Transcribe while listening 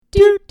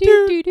Do,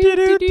 do, do, do,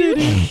 do, do.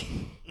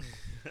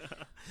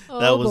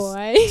 That Oh was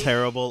boy.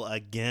 terrible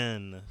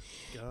again.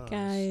 Gosh.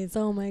 Guys,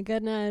 oh my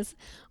goodness.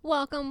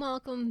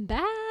 Welcome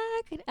back.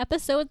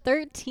 Episode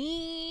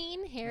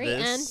 13. Harry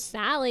and This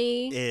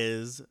Sally.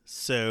 is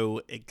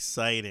so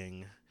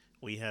exciting.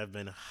 We have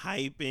been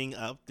hyping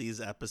up these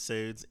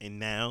episodes, and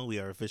now we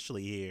are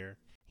officially here.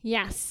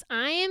 Yes,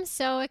 I am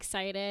so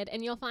excited,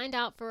 and you'll find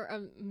out for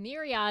a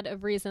myriad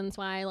of reasons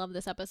why I love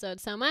this episode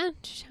so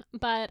much.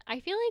 But I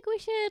feel like we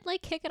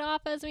should kick it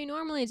off as we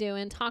normally do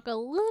and talk a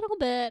little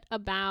bit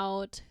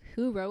about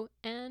who wrote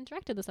and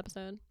directed this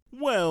episode.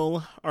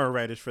 Well, our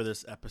writers for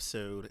this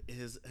episode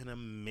is an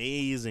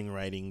amazing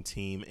writing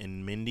team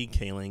in Mindy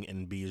Kaling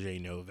and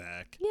BJ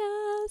Novak.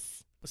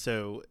 Yes.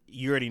 So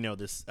you already know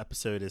this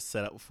episode is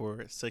set up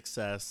for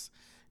success.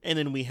 And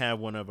then we have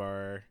one of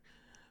our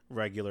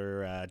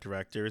regular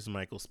directors,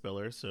 Michael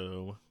Spiller,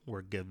 so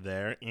we're good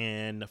there.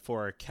 And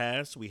for our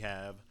cast, we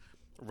have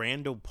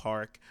Randall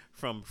Park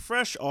from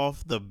Fresh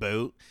Off the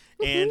Boat.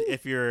 And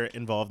if you're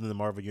involved in the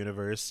Marvel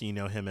Universe, you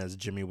know him as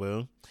Jimmy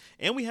Woo.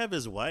 And we have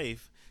his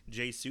wife,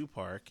 Jae Soo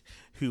Park,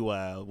 who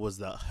was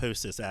the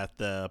hostess at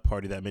the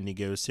party that Mindy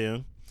goes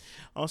to.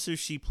 Also,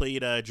 she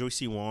played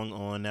Joycey Wong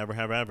on Never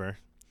Have Ever.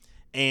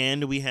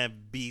 And we have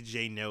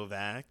BJ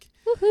Novak.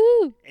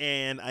 Woohoo!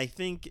 And I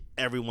think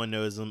everyone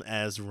knows him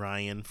as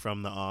Ryan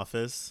from The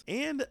Office.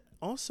 And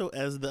also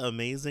as the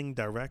amazing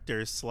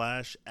director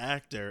 /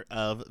 actor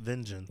of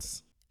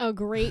Vengeance. A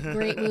great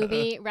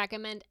movie.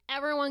 Recommend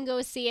everyone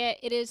go see it.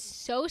 It is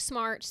so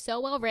smart, so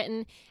well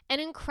written,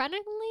 and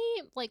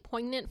incredibly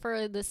poignant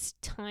for this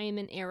time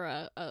and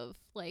era of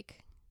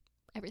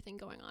everything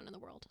going on in the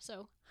world.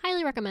 So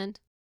highly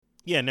recommend.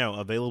 Yeah, no,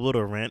 available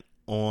to rent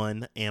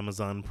on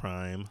Amazon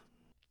Prime.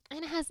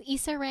 And it has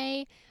Issa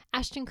Rae,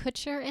 Ashton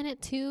Kutcher in it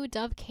too,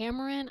 Dove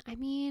Cameron. I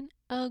mean,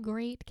 a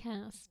great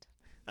cast.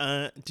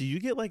 Do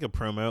you get a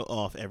promo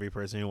off every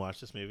person who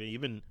watched this movie?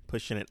 You've been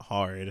pushing it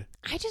hard.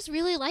 I just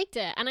really liked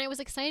it, and I was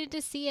excited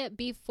to see it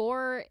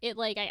before it.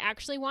 I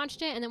actually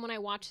watched it, and then when I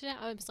watched it,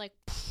 I was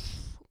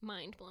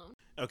mind blown.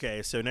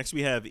 Okay, so next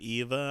we have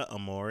Eva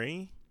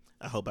Amori.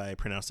 I hope I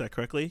pronounced that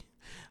correctly.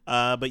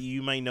 But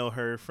you might know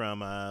her from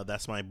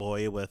That's My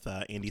Boy with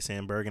Andy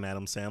Samberg and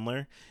Adam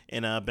Sandler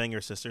and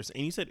Banger Sisters.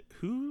 And you said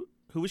who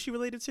was she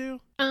related to?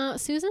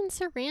 Susan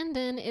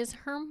Sarandon is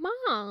her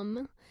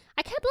mom.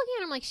 I kept looking at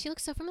her, I'm like, she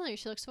looks so familiar.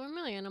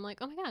 And I'm like,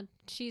 oh my God,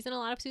 she's in a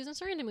lot of Susan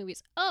Sarandon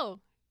movies. Oh,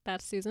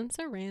 that's Susan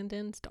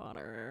Sarandon's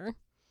daughter.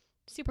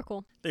 Super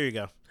cool. There you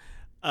go.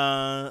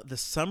 The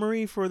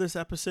summary for this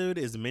episode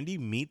is Mindy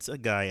meets a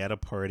guy at a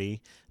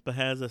party, but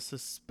has a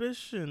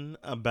suspicion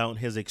about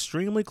his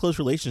extremely close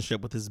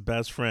relationship with his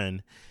best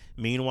friend.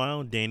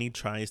 Meanwhile, Danny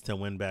tries to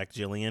win back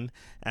Jillian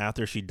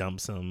after she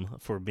dumps him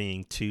for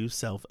being too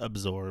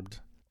self-absorbed.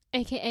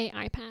 AKA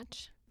Eye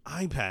Patch.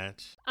 Eye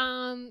Patch.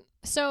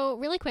 So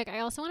really quick, I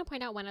also want to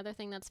point out one other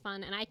thing that's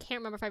fun, and I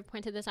can't remember if I've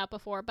pointed this out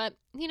before, but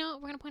we're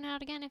going to point it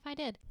out again if I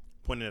did.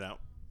 Point it out.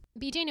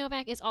 BJ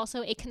Novak is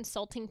also a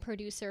consulting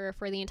producer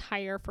for the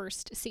entire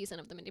first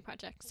season of the Mindy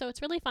Project. So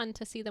it's really fun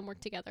to see them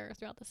work together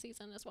throughout the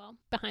season as well,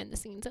 behind the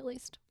scenes at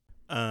least.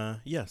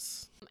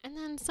 Yes. And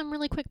then some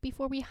really quick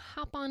before we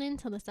hop on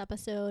into this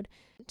episode,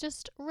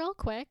 just real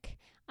quick,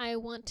 I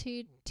want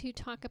to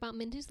talk about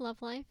Mindy's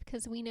love life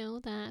because we know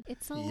that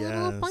it's a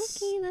little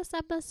funky this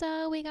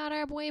episode. We got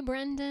our boy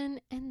Brendan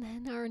and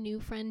then our new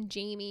friend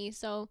Jamie.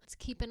 So let's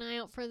keep an eye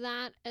out for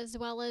that, as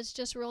well as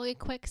just really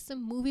quick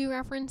some movie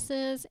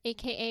references,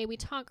 aka we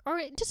talk, or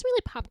just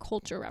really pop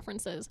culture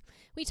references.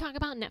 We talk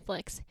about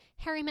Netflix,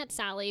 Harry Met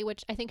Sally,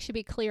 which I think should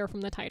be clear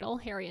from the title,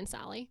 Harry and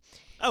Sally.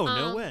 Oh,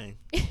 no way.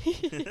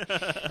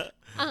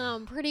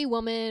 Pretty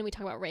Woman, we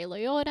talk about Ray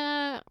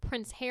Liotta,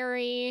 Prince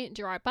Harry,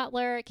 Gerard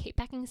Butler, Kate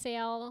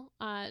Beckinsale,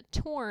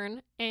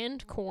 Torn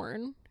and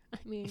Corn. I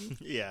mean,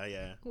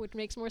 yeah. Which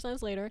makes more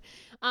sense later.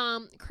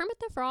 Kermit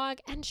the Frog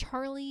and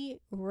Charlie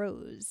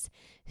Rose.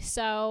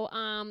 So,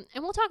 and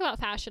we'll talk about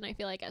fashion, I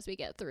feel like, as we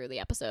get through the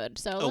episode.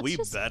 So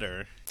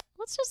better.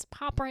 Let's just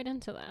pop right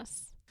into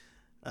this.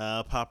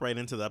 Pop right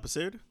into the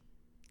episode?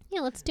 Yeah,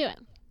 let's do it.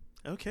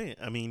 Okay,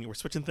 I mean, we're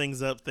switching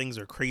things up. Things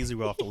are crazy.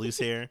 We're off the loose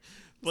here.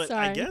 But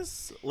Sorry. I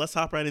guess let's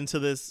hop right into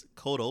this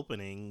cold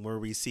opening where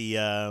we see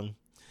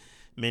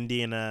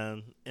Mindy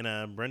and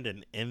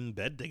Brendan in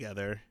bed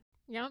together.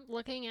 Yep,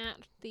 looking at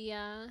the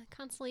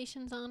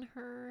constellations on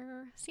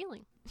her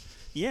ceiling.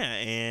 Yeah,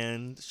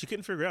 and she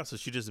couldn't figure it out, so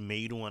she just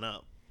made one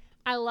up.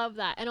 I love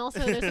that. And also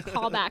there's a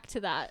callback to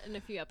that in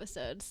a few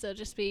episodes, so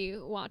just be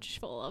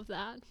watchful of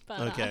that.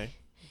 But, okay.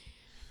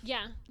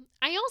 Yeah.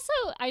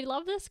 I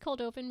love this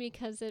cold open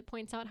because it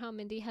points out how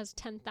Mindy has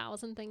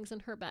 10,000 things in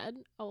her bed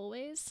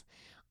always.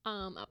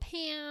 A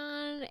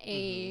pan,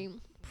 a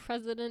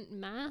president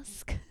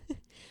mask,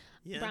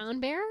 Yeah. Brown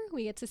Bear.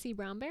 We get to see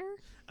Brown Bear.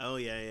 Oh,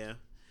 yeah.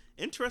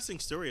 Interesting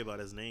story about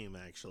his name,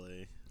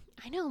 actually.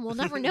 I know. We'll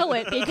never know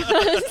it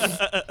because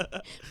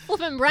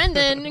flipping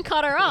Brendan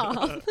cut her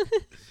off.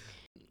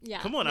 Yeah.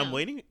 Come on, I'm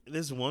waiting.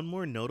 There's one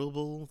more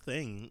notable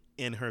thing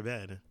in her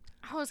bed.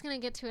 I was going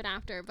to get to it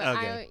after, but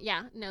Okay.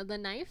 the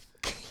knife.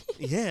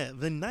 Yeah,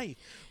 the knife,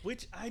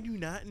 which I do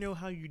not know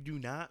how you do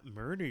not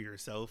murder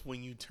yourself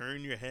when you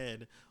turn your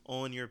head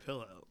on your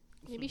pillow.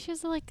 Maybe she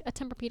has like a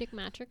Tempur-Pedic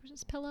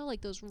mattress pillow,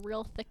 like those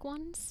real thick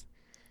ones.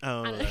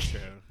 Oh, that's true.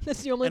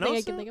 That's the only And thing I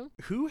also, can think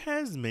of. who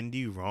has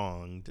Mindy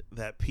wronged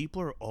that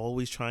people are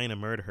always trying to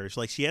murder her?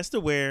 She has to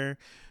wear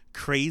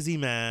crazy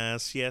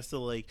masks. She has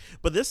to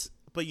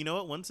but you know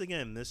what? Once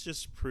again, this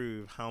just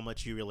proves how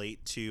much you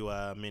relate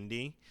to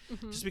Mindy.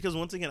 Mm-hmm. Just because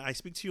once again, I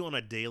speak to you on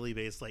a daily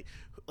basis.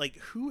 Like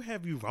who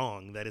have you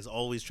wronged that is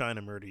always trying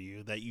to murder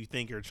you that you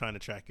think are trying to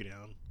track you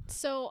down?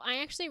 So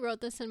I actually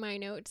wrote this in my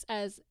notes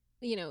as,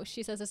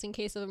 she says this in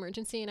case of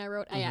emergency, and I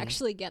wrote, Mm-hmm. I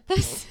actually get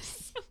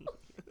this.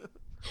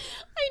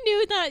 I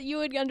knew that you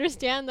would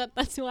understand that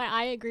that's why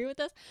I agree with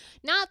this.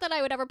 Not that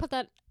I would ever put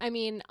that,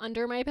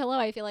 under my pillow.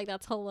 I feel like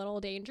that's a little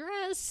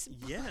dangerous.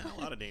 Yeah,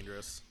 a lot of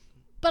dangerous.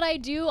 But I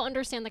do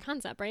understand the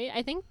concept, right?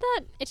 I think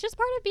that it's just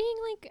part of being,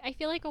 like, I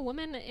feel like a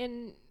woman,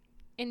 and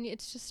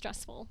it's just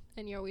stressful,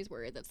 and you're always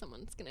worried that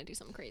someone's going to do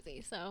something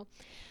crazy. So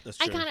That's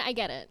true. I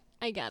get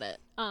it.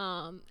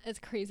 As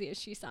crazy as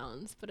she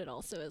sounds, but it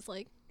also is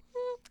like,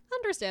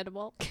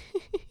 understandable.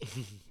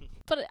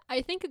 But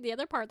I think the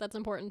other part that's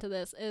important to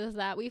this is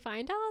that we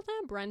find out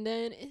that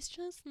Brendan is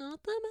just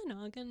not the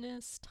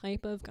monogamous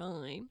type of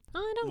guy.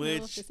 I don't know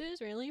if this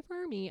is really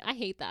for me. I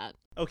hate that.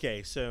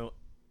 Okay, so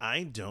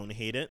I don't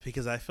hate it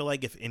because I feel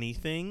like if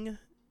anything,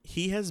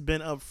 he has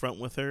been upfront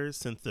with her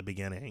since the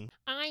beginning.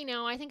 I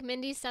know. I think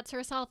Mindy sets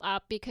herself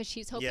up because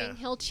she's hoping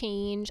he'll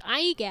change.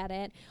 I get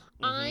it.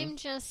 Mm-hmm. I'm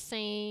just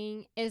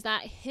saying is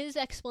that his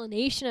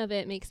explanation of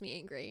it makes me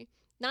angry.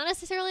 Not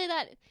necessarily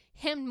that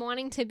him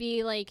wanting to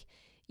be like,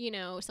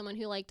 someone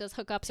who like does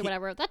hookups or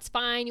whatever. That's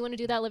fine. You want to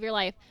do that, live your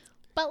life.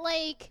 But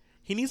like,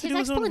 he needs to do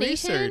his own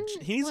research.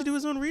 He needs to do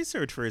his own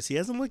research first. He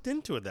hasn't looked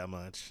into it that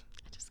much.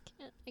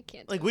 I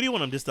can't. Like, what do you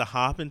want him just to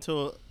hop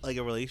into a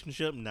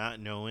relationship not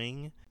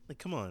knowing? Like,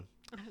 come on.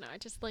 I don't know. I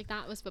just like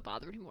that was what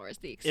bothered me more is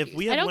the excuse. If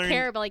we have I don't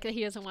care, but like that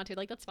he doesn't want to.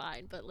 Like that's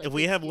fine. But like, if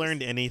we have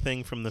learned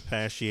anything from the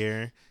past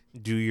year,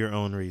 do your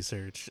own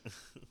research.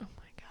 Oh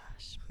my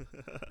gosh.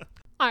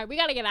 All right, we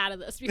got to get out of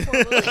this before.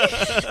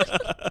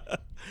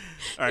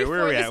 All right,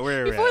 where are we at?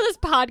 Before this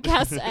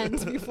podcast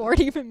ends, before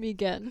it even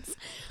begins.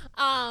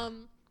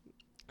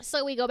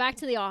 So we go back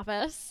to the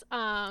office.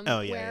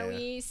 Where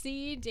we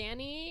see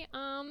Danny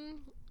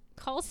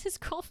calls his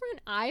girlfriend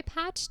Eye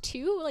Patch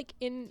too, like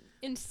in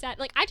set.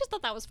 Like I just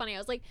thought that was funny. I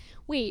was like,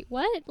 wait,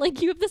 what?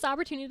 Like you have this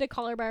opportunity to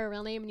call her by her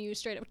real name and you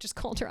straight up just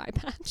called her Eye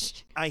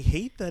Patch. I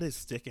hate that it's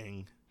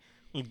sticking.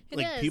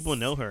 Like people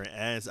know her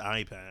as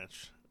Eye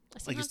Patch.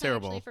 Like it's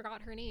terrible. I actually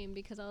forgot her name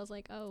because I was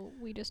like, oh,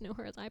 we just know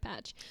her as Eye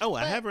Patch. Oh,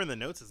 I have her in the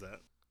notes as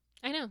that.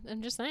 I know.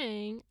 I'm just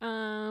saying.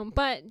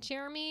 But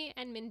Jeremy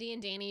and Mindy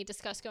and Danny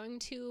discuss going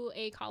to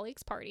a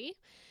colleague's party.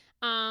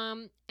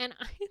 And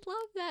I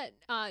love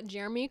that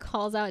Jeremy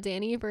calls out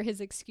Danny for his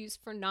excuse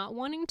for not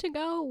wanting to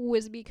go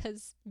was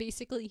because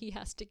basically he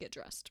has to get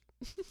dressed.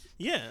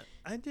 Yeah,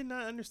 I did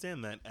not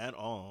understand that at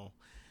all.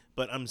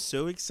 But I'm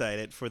so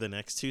excited for the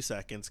next 2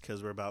 seconds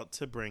because we're about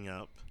to bring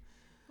up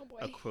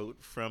a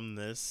quote from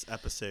this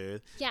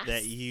episode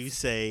that you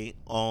say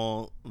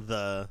all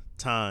the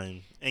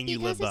time and you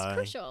live by. Because it's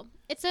crucial.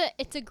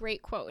 It's a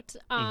great quote.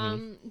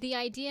 The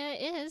idea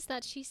is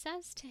that she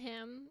says to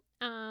him,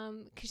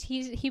 because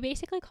he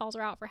basically calls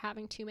her out for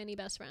having too many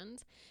best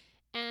friends,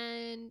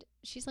 and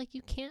she's like,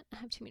 you can't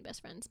have too many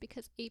best friends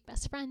because a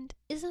best friend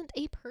isn't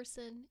a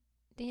person,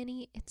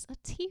 Danny. It's a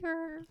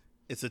tier.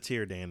 It's a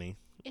tier, Danny.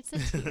 It's a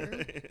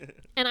tier.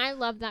 And I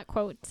love that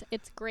quote.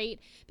 It's great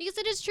because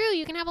it is true.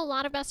 You can have a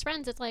lot of best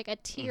friends. It's like a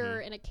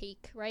tier in a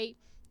cake, right?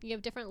 You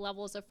have different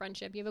levels of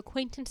friendship. You have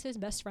acquaintances,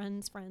 best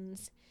friends,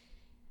 friends.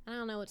 I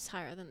don't know what's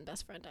higher than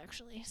best friend,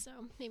 actually. So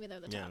maybe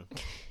they're the top.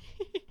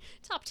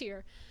 Top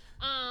tier.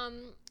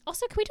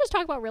 Also, can we just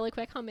talk about really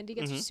quick how Mindy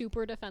gets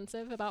super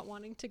defensive about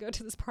wanting to go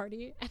to this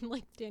party? And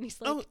like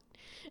Danny's like,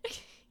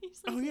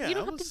 he's like, you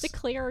don't have to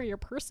declare your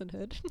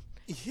personhood.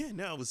 Yeah,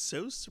 no, I was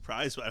so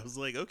surprised. I was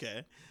like,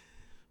 okay.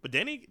 But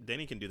Danny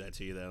can do that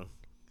to you, though.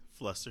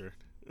 Flustered.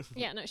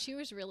 Yeah, no, she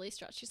was really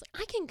stressed. She's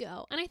like, I can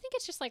go. And I think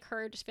it's just like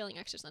her just feeling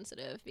extra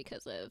sensitive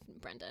because of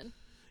Brendan.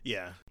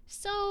 Yeah.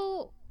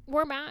 So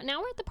we're at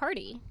the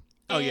party.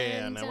 Oh,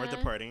 yeah. Now we're at the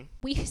party.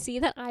 We see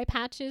that Eye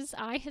Patch's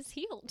eye has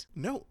healed.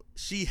 No,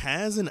 she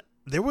has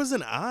there was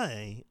an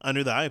eye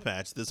under the eye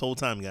patch this whole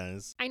time,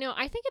 guys. I know.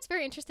 I think it's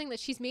very interesting that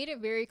she's made it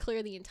very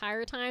clear the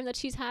entire time that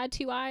she's had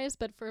two eyes,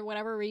 but for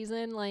whatever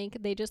reason, like,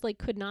 they just, like,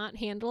 could not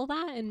handle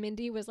that, and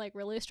Mindy was, like,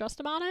 really stressed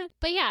about it.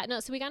 But yeah, no,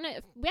 so we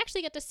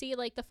actually get to see,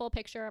 like, the full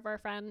picture of our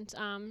friend,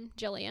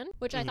 Jillian,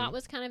 which I thought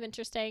was kind of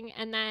interesting,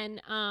 and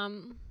then,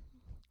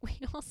 we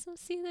also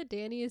see that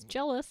Danny is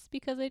jealous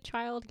because a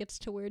child gets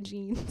to wear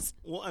jeans.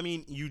 Well, I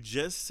mean, you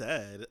just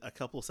said a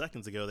couple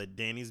seconds ago that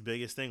Danny's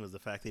biggest thing was the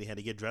fact that he had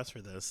to get dressed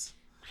for this.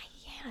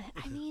 Yeah,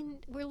 I mean,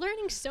 we're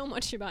learning so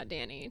much about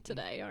Danny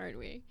today, aren't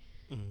we?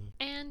 Mm-hmm.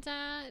 And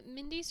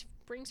Mindy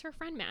brings her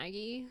friend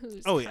Maggie,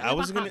 who's a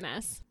hot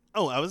mess.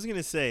 Oh, I was going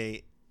to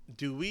say,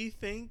 do we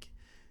think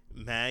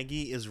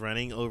Maggie is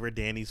running over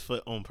Danny's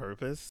foot on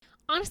purpose.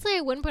 Honestly,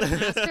 I wouldn't put it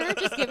past her,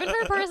 just given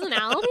her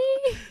personality.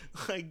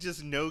 Like,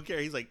 just no care.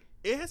 He's like,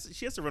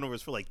 she has to run over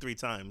his foot like 3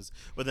 times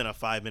within a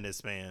 5-minute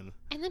span.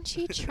 And then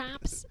she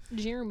traps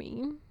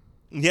Jeremy.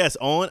 Yes,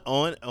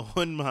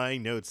 on my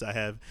notes I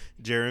have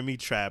Jeremy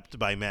trapped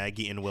by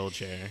Maggie in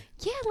wheelchair.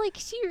 Yeah, like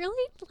she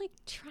really like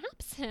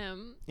traps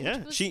him.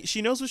 Yeah,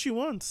 she knows what she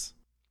wants.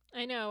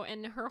 I know,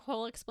 and her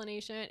whole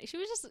explanation,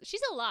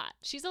 she's a lot.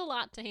 She's a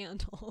lot to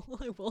handle,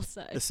 I will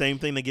say. The same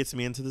thing that gets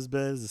me into this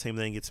bed is the same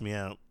thing that gets me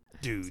out.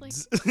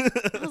 Dudes.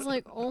 I was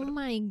like, oh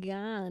my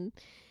God.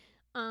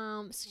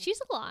 So she's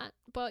a lot,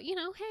 but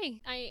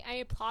hey, I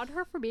applaud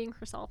her for being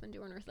herself and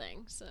doing her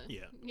thing. So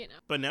yeah,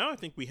 But now I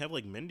think we have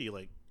like Mindy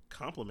like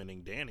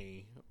complimenting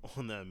Danny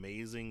on the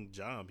amazing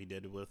job he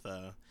did with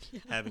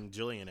having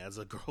Jillian as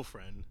a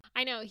girlfriend.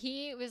 I know,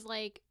 he was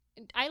like,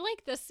 I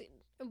like this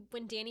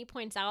when Danny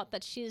points out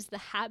that she's the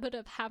habit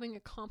of having a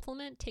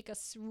compliment take a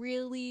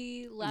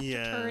really left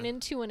turn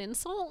into an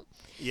insult.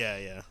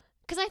 Yeah.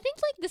 Because I think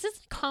like this is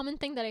a common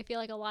thing that I feel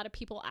like a lot of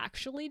people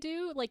actually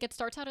do. Like it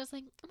starts out as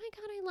like, oh my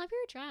God, I love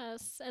your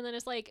dress. And then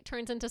it's like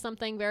turns into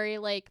something very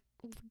like,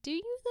 do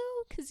you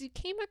though? Because you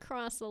came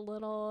across a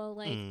little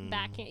like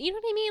backhand. You know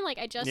what I mean? Like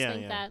I just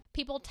think that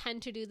people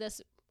tend to do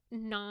this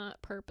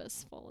not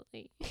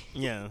purposefully.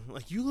 Yeah,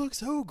 like you look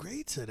so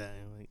great today.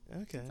 Like,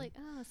 okay. It's like,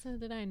 oh, so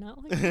did I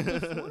not like you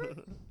before?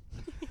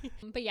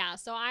 But yeah,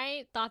 so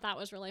I thought that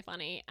was really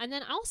funny. And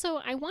then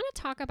also I want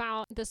to talk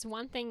about this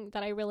one thing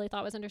that I really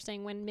thought was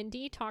interesting when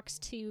Mindy talks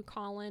to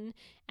Colin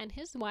and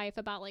his wife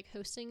about like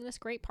hosting this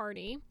great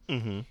party.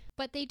 Mm-hmm.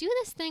 But they do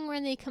this thing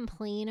where they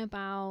complain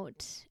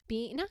about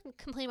not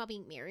complain about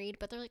being married,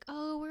 but they're like,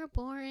 oh, we're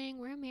boring.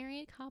 We're a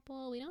married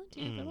couple. We don't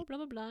do blah, blah, blah,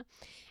 blah, blah.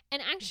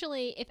 And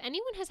actually, if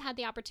anyone has had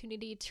the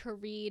opportunity to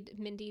read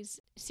Mindy's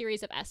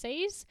series of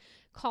essays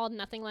called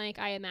Nothing Like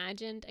I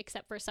Imagined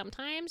Except for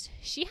Sometimes,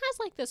 she has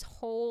like this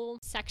whole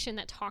section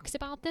that talks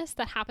about this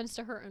that happens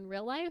to her in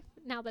real life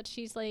now that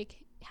she's like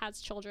has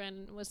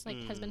children,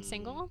 has been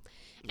single.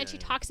 And she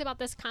talks about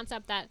this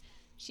concept that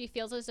she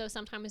feels as though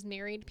sometimes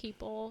married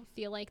people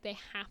feel like they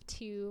have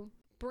to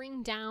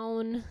bring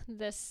down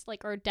this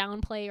like or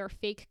downplay or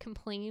fake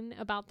complain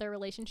about their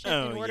relationship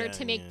in order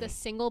to make the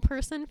single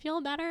person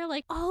feel better.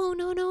 Like, oh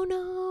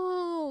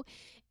no,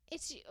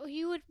 it's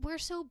we're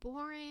so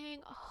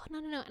boring. Oh no.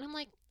 And I'm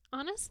like,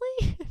 honestly,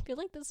 I feel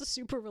like this is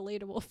super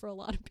relatable for a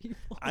lot of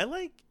people. I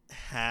like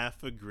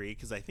half agree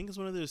because I think it's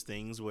one of those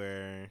things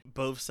where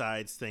both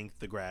sides think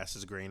the grass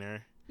is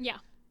greener. Yeah.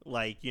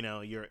 Like,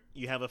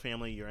 you have a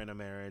family, you're in a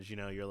marriage,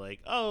 you're like,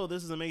 oh,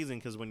 this is amazing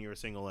because when you're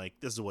single, like,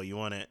 this is what you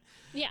wanted.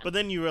 Yeah. But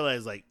then you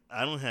realize, like,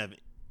 I don't have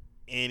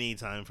any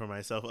time for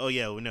myself. Oh,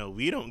 yeah, no,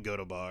 we don't go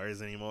to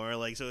bars anymore.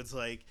 Like, so it's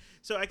like,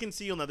 so I can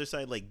see on the other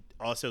side, like,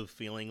 also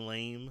feeling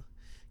lame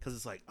because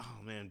it's like,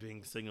 oh, man,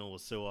 being single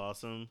was so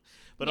awesome.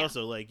 But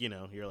also, like,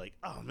 you're like,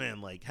 oh,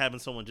 man, like, having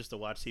someone just to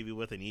watch TV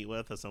with and eat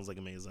with, that sounds like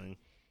amazing.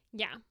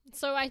 Yeah.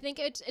 So I think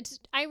it's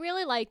I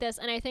really like this,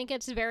 and I think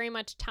it's very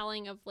much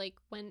telling of like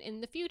when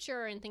in the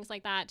future and things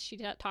like that. She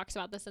talks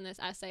about this in this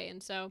essay,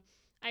 and so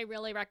I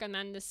really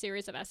recommend this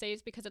series of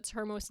essays because it's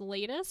her most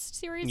latest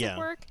series of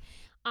work.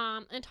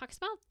 And talks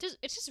about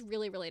it's just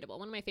really relatable.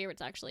 One of my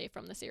favorites actually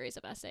from the series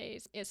of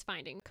essays is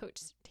Finding Coach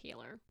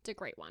Taylor. It's a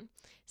great one.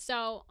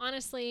 So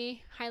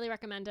honestly, highly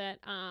recommend it.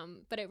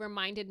 But it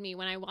reminded me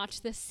when I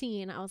watched this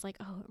scene, I was like,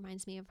 oh, it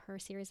reminds me of her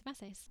series of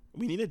essays.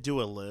 We need to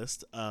do a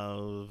list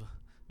of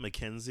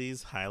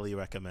Mackenzie's highly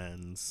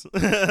recommends.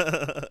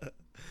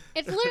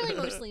 It's literally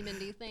mostly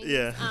Mindy things.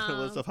 Yeah,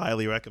 list of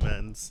highly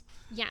recommends.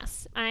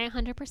 Yes, I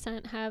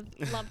 100% have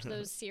loved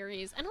those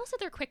series. And also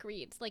they're quick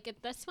reads. Like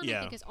this one I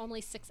think is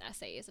only 6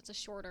 essays. It's a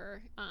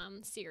shorter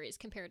series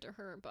compared to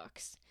her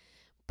books.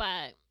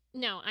 But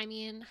no, I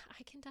mean,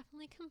 I can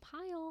definitely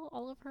compile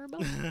all of her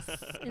books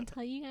and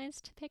tell you guys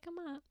to pick them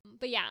up.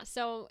 But yeah,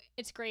 so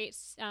it's great,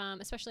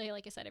 especially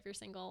like I said, if you're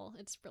single,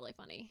 it's really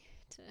funny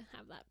to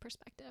have that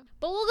perspective.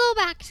 But we'll go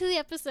back to the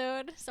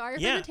episode. Sorry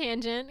for the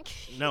tangent.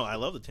 No, I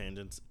love the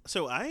tangents.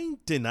 So I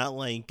did not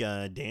like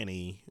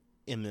Danny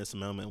in this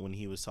moment when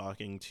he was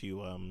talking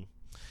to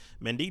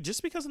Mindy,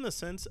 just because in the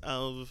sense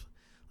of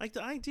like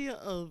the idea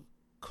of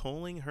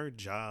calling her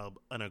job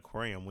an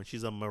aquarium when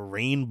she's a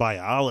marine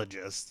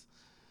biologist.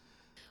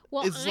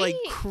 Well, it's like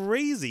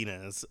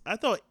craziness. I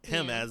thought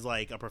him as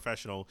like a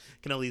professional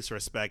can at least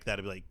respect that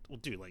and be like, well,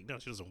 dude, like, no,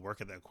 she doesn't work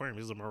at that aquarium.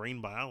 She's a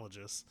marine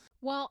biologist.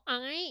 Well,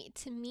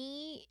 to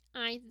me,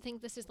 I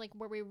think this is like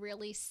where we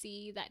really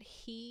see that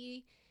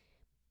he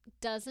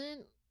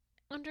doesn't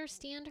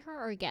understand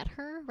her or get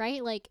her,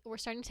 right? Like we're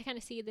starting to kind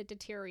of see the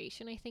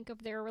deterioration, I think,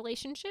 of their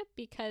relationship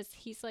because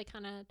he's like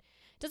kind of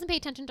doesn't pay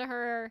attention to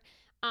her.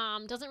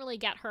 Doesn't really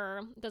get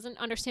her, doesn't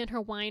understand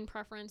her wine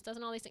preference,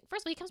 doesn't all these things.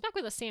 First of all, he comes back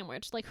with a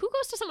sandwich. Like, who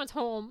goes to someone's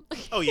home?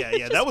 Oh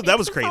yeah, that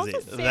was crazy.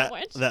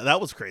 That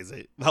was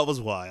crazy. That was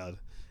wild.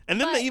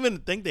 And then they even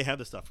think they have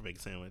the stuff for making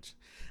a sandwich.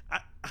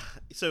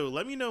 So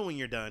let me know when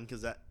you're done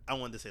because I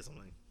wanted to say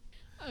something.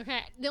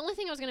 Okay, the only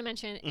thing I was going to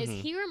mention is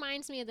he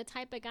reminds me of the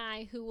type of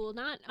guy who will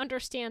not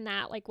understand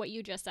that, like what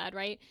you just said,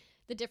 right?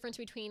 The difference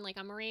between like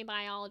a marine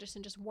biologist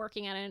and just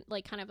working at a,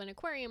 like kind of an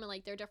aquarium, and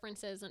like their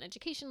differences in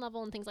education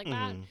level and things like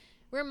that.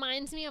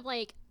 Reminds me of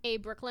like a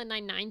Brooklyn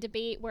Nine-Nine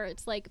debate where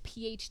it's like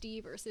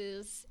PhD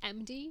versus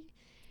MD.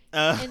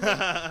 And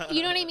like,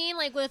 you know what I mean?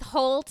 Like with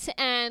Holt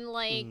and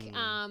like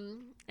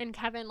and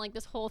Kevin, like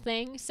this whole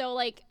thing. So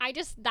like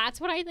that's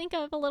what I think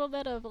of a little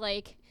bit of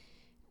like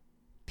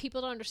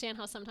people don't understand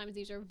how sometimes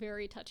these are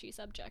very touchy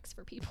subjects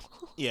for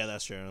people. Yeah,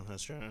 that's true.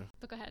 That's true.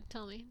 But go ahead,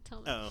 tell me.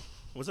 Oh,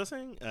 what was I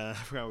saying? I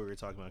forgot what we were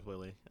talking about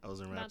completely. I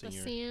was interrupting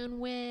about the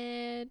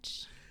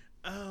sandwich.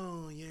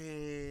 Oh,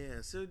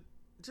 yeah. So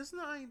just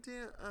the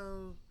idea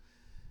of,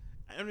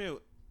 I don't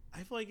know, I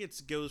feel like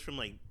it goes from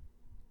like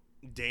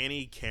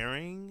Danny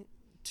caring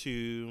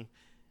to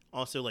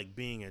also like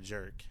being a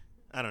jerk.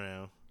 I don't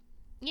know.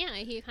 Yeah,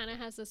 he kind of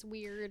has this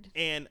weird.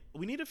 And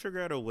we need to figure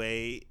out a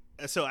way.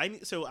 So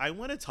I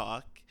want to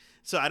talk.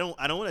 So I don't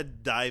want to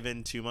dive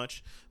in too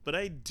much, but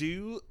I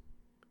do,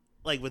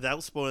 like,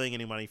 without spoiling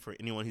anybody for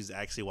anyone who's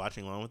actually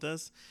watching along with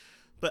us.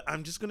 But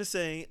I'm just gonna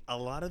say a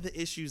lot of the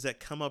issues that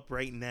come up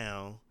right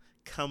now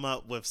come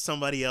up with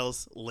somebody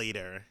else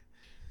later.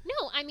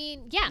 No, I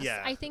mean, yes,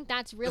 yeah. I think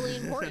that's really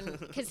important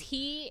because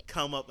he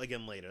come up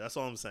again later. That's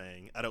all I'm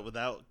saying. I don't,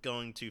 without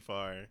going too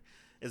far,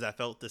 is I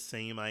felt the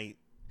same. We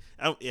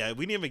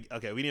didn't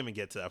even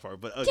get to that far,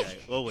 but okay,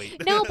 we'll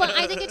wait. No, but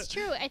I think it's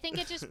true. I think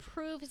it just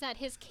proves that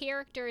his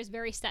character is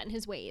very set in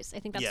his ways. I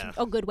think that's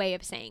a good way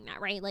of saying that,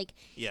 right? Like,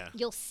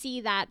 you'll see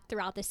that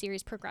throughout the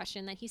series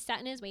progression that he's set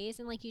in his ways,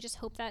 and like you just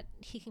hope that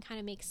he can kind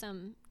of make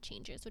some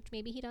changes, which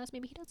maybe he does,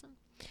 maybe he doesn't.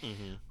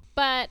 Mm-hmm.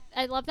 But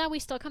I love that we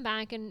still come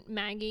back and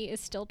Maggie is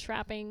still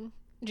trapping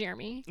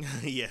Jeremy.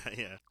 Yeah.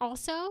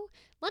 Also,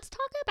 let's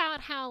talk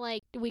about how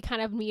like we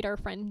kind of meet our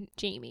friend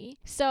Jamie.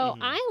 So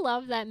I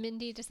love that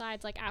Mindy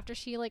decides like after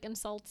she like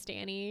insults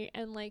Danny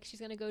and like she's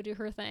gonna go do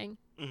her thing,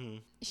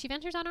 she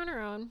ventures out on her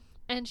own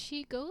and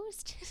she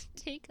goes to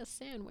take a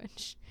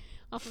sandwich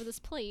off of this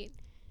plate.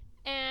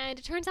 And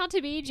it turns out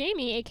to be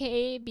Jamie,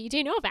 aka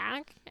BJ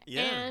Novak.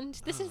 Yeah. And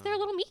this is their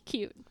little meet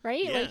cute,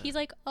 right? Yeah. Like he's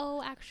like,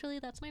 oh, actually,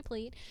 that's my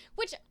plate.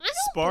 Which I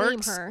don't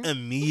blame her.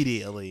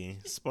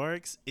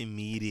 Sparks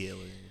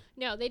immediately.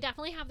 No, they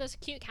definitely have this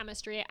cute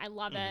chemistry. I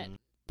love it.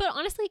 But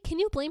honestly, can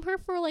you blame her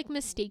for like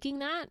mistaking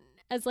that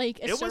as like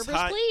a server's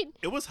plate?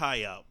 It was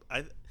high up.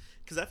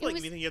 Because I feel like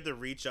anything you have to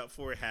reach up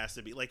for, it has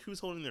to be like, who's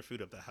holding their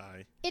food up that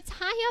high? It's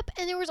high up,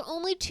 and there was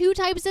only 2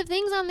 types of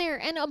things on there,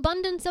 and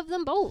abundance of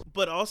them both.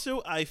 But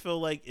also, I feel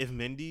like if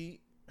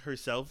Mindy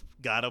herself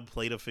got a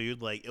plate of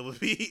food, like it would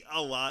be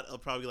a lot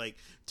of probably like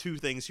 2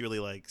 things she really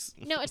likes.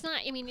 No, it's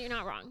not. I mean, you're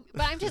not wrong.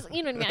 But I'm just,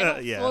 you know what I mean?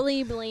 I don't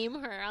fully blame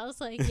her. I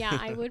was like, yeah,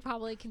 I would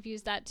probably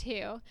confuse that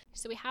too.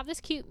 So we have this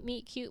cute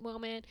meet cute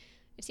moment.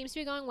 It seems to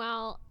be going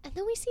well, and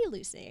then we see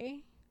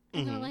Lucy,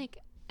 and they're like.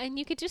 And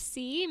you could just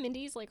see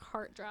Mindy's like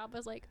heart drop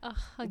as like, ugh,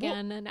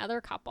 again, another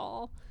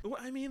couple. Well,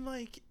 I mean,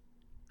 like,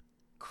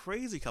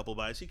 crazy couple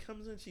vibes. She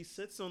comes in, she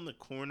sits on the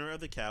corner of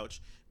the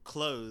couch,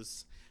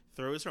 clothes,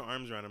 throws her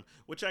arms around him,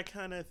 which I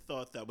kind of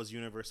thought that was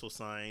universal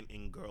sign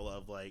in girl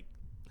of like,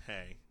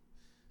 hey,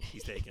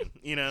 he's taken.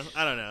 You know,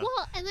 I don't know.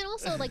 Well, and then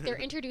also like they're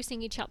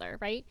introducing each other,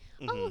 right?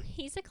 Oh,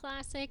 he's a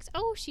classics.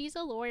 Oh, she's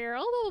a lawyer.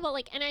 Oh, blah, blah, blah.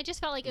 Like, and I just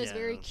felt like it was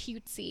very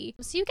cutesy.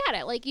 So you get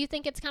it. Like, you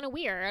think it's kind of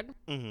weird.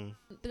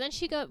 But then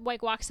she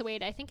walks away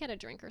to I think get a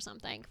drink or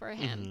something for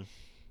him.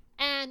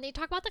 And they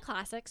talk about the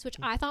classics, which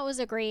I thought was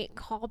a great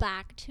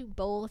callback to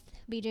both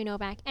BJ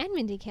Novak and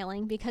Mindy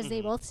Kaling because they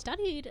both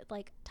studied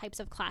like types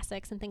of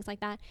classics and things like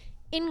that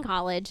in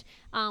college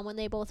when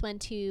they both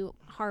went to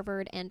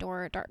Harvard and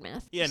or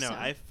Dartmouth. Yeah, no,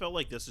 I felt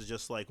like this is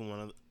just like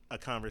a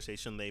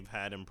conversation they've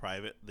had in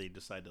private. They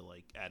decide to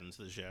like add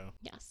into the show.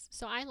 Yes,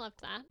 so I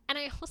loved that. And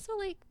I also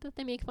like that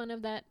they make fun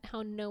of that,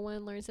 how no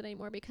one learns it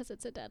anymore because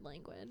it's a dead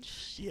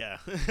language. Yeah.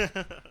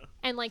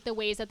 And like the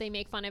ways that they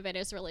make fun of it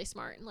is really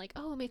smart. And like,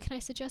 oh, can I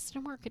suggest a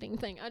marketing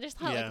thing? I just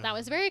thought like that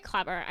was very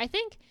clever. I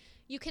think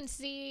you can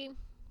see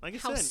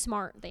how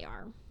smart they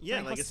are.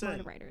 Yeah, like I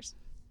said, writers.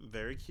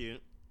 Very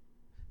cute,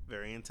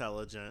 very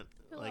intelligent.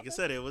 Like I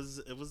said, it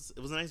was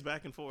a nice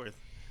back and forth.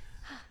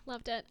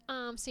 Loved it.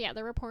 So yeah,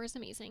 the rapport is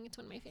amazing. It's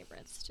one of my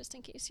favorites, just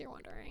in case you're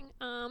wondering.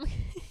 And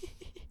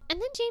then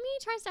Jamie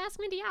tries to ask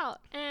Mindy out,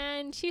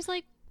 and she's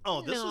like,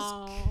 "Oh,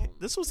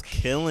 this was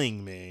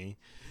killing me."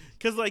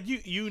 Because, like,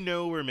 you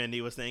know where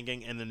Mindy was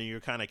thinking, and then you're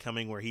kind of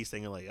coming where he's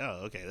thinking, like,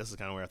 oh, okay, this is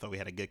kind of where I thought we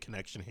had a good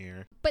connection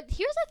here. But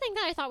here's the thing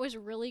that I thought was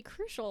really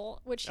crucial,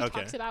 which she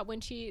talks about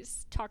when she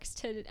talks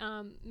to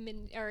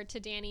to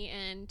Danny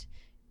and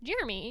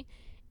Jeremy,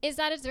 is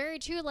that it's very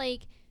true,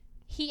 like,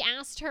 he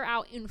asked her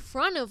out in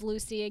front of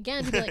Lucy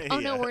again to be like, oh,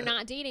 no, we're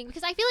not dating.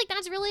 Because I feel like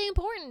that's really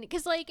important.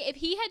 Because, like, if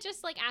he had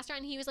just, like, asked her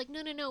and he was like,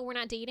 no, we're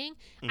not dating,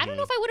 I don't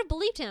know if I would have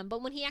believed him.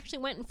 But when he actually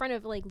went in front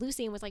of, like,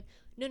 Lucy and was like,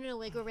 no,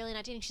 like, we're really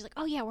not dating. She's like,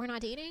 oh, yeah, we're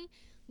not dating.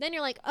 Then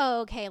you're like,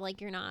 oh, okay,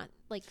 like, you're not,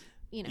 like,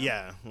 you know.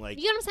 Yeah, like.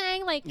 You know what I'm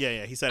saying? Like.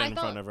 Yeah, he said it in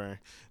front of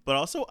her. But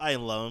also, I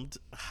loved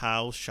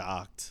how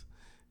shocked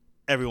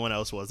everyone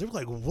else was. They were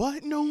like,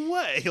 what? No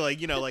way.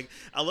 Like, like,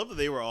 I love that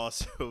they were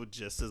also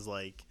just as,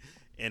 like,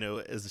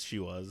 as she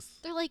was.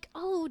 They're like,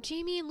 oh,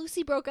 Jamie and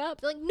Lucy broke up.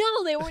 They're like,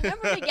 no, they were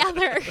never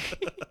together.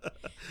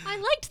 I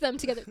liked them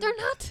together. They're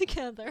not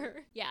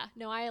together. Yeah,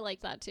 no, I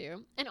like that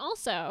too. And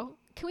also,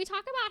 can we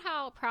talk about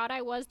how proud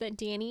I was that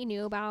Danny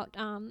knew about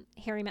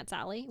Harry Met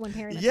Sally when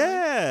Harry Met Sally?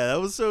 Yeah,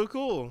 that was so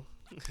cool.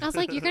 I was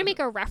like, you're going to make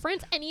a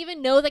reference and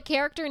even know the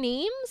character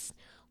names?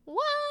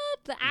 What?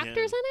 The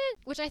actors in it?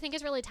 Which I think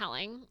is really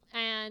telling.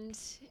 And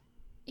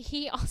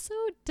he also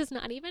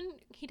doesn't even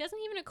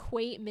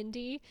equate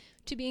Mindy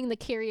to being the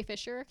Carrie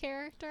Fisher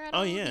character at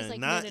all. Oh, yeah, he's like,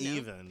 not no.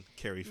 even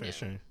Carrie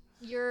Fisher.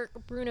 You're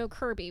Bruno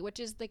Kirby, which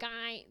is the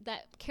guy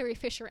that Carrie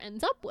Fisher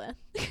ends up with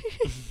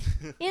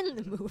in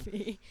the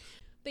movie.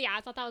 But yeah,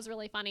 I thought that was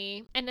really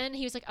funny. And then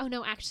he was like, oh,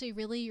 no, actually,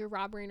 really, you're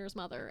Rob Reiner's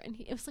mother. And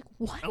it was like,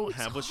 what? I don't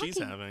have what she's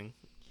having.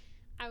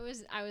 I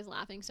was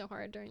laughing so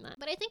hard during that.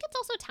 But I think it's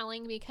also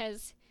telling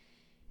because,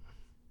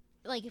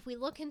 like, if we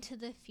look into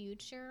the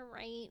future,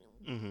 right,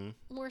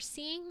 we're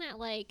seeing that,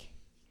 like,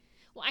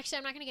 well, actually,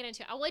 I'm not going to get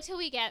into it. I'll wait till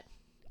we get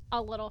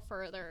a little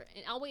further.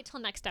 I'll wait till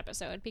next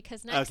episode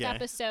because next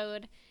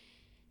episode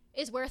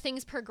is where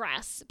things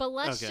progress. But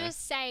let's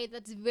just say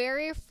that's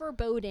very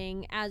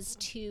foreboding as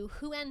to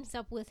who ends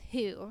up with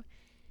who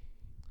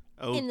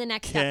in the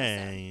next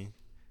episode.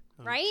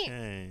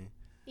 Right?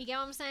 You get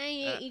what I'm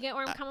saying? You get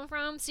where I'm coming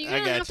from? So you're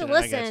going to have to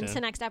listen to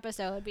next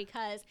episode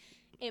because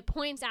it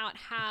points out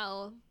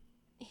how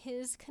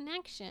his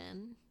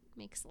connection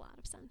makes a lot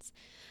of sense.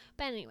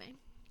 But anyway,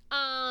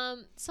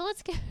 so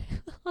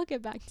I'll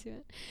get back to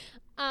it.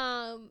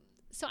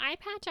 So Eye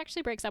Patch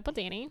actually breaks up with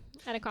Danny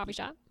at a coffee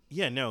shop.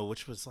 Yeah, no,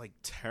 which was, like,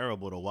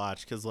 terrible to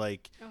watch because,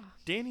 like,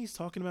 Danny's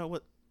talking about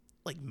what,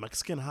 like,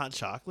 Mexican hot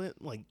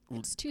chocolate, like,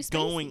 it's too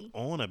spicy. Going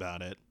on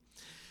about it.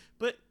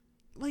 But,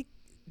 like,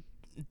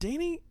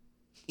 Danny,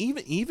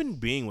 even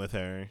being with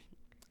her,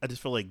 I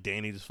just feel like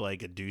Danny just feel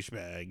like a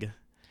douchebag.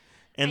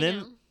 And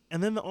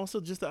then also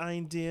just the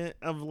idea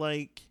of,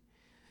 like,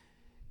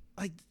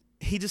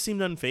 he just seemed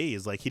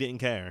unfazed, like, he didn't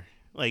care.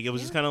 Like, it was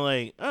just kind of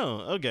like,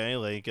 oh, okay,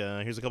 like,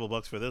 here's a couple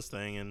bucks for this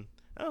thing, and,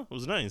 oh, it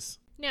was nice.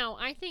 No,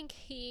 I think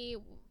he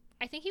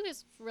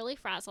was really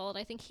frazzled.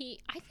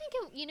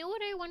 You know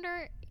what I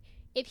wonder?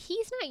 If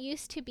he's not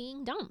used to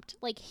being dumped.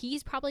 Like,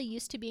 he's probably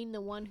used to being the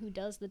one who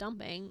does the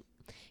dumping.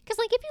 Because,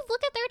 like, if you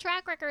look at their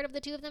track record of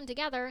the two of them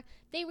together,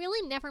 they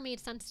really never made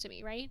sense to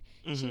me, right?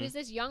 She was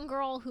this young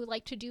girl who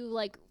liked to do,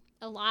 like,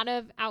 a lot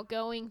of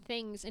outgoing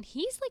things, and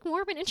he's, like,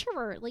 more of an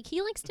introvert. Like, he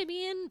likes to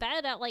be in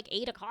bed at, like,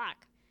 8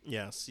 o'clock.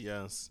 Yes.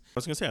 I was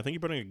going to say, I think you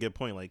brought in a good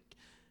point. Like,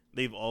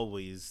 they've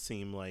always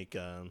seemed like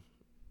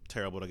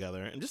terrible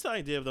together. And just the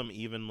idea of them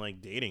even, like,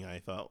 dating, I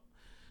thought.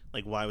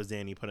 Like, why was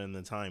Danny put in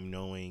the time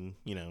knowing,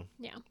 Yeah.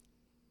 I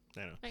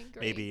don't know. I agree.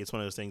 Maybe it's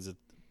one of those things that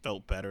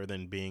felt better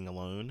than being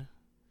alone.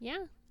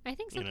 Yeah. I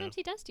think sometimes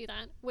he does do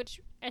that, which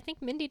I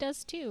think Mindy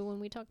does, too, when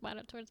we talk about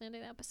it towards the end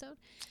of the episode.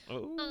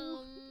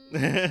 Oh.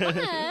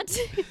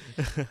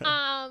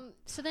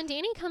 So then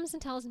Danny comes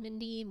and tells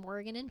Mindy,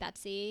 Morgan, and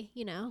Betsy,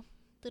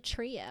 the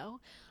trio.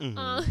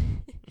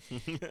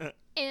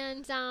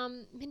 And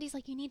Mindy's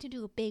like, you need to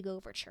do a big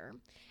overture.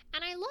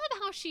 And I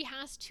love how she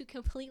has to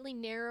completely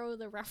narrow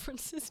the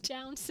references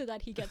down so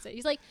that he gets it.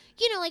 He's like,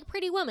 like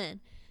Pretty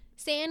Woman.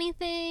 Say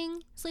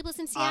Anything, Sleepless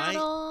in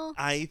Seattle.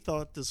 I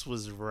thought this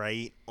was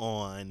right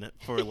on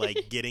for,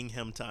 like, getting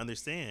him to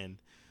understand.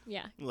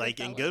 Yeah. Like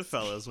in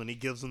Goodfellas when he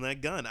gives him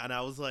that gun. And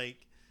I was like,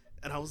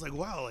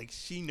 wow, like,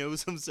 she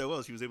knows him so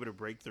well. She was able to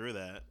break through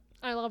that.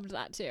 I loved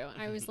that, too.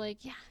 I was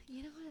like, yeah,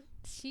 you know what?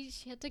 She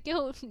had to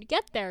go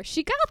get there.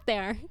 She got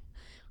there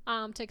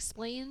to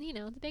explain,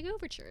 the big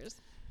overtures.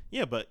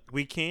 Yeah, but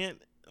we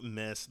can't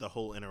miss the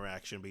whole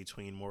interaction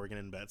between Morgan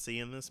and Betsy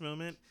in this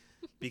moment.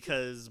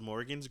 Because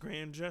Morgan's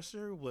grand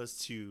gesture was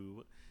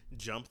to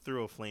jump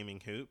through a flaming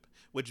hoop,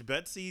 which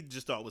Betsy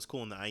just thought was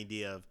cool in the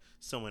idea of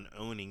someone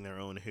owning their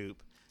own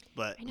hoop.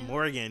 But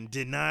Morgan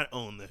did not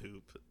own the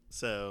hoop.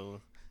 So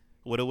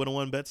would have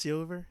won Betsy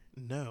over?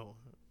 No.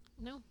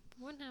 No,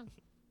 wouldn't have.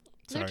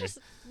 Sorry.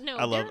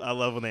 I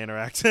love when they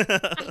interact.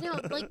 I know,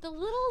 like the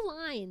little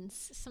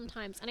lines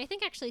sometimes. And I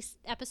think actually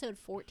episode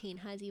 14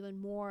 has even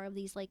more of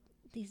these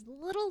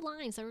little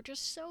lines that are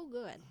just so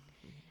good.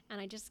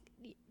 And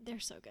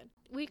they're so good.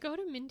 We go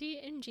to Mindy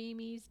and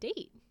Jamie's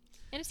date.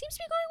 And it seems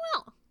to be going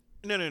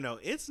well. No.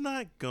 It's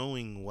not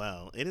going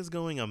well. It is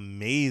going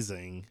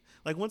amazing.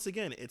 Like, once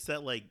again, it's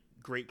that, like,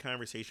 great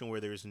conversation where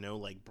there's no,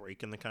 like,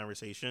 break in the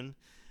conversation.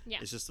 Yeah.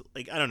 It's just,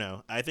 like, I don't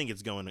know. I think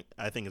it's going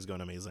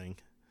amazing.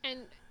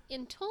 And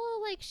until,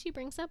 like, she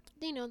brings up,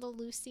 the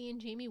Lucy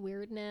and Jamie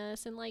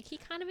weirdness. And, like, he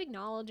kind of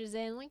acknowledges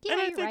it. And, like,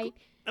 yeah, you're right.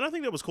 And I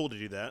think that was cool to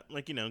do that.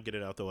 Like, get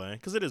it out the way.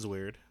 Because it is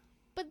weird.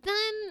 But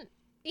then...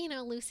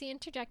 Lucy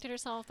interjected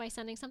herself by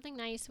sending something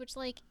nice, which,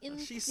 like, in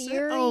she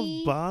theory... sent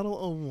a bottle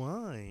of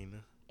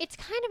wine. It's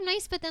kind of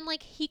nice, but then,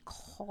 like, he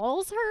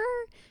calls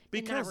her,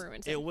 because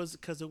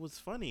it was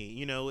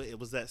funny. It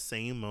was that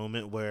same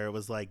moment where it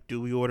was like, do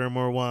we order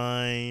more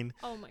wine?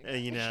 Oh, my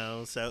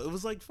God. So it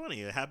was, like,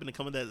 funny. It happened to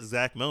come at that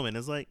exact moment.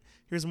 It's like,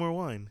 here's more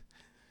wine.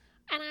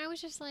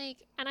 was just like,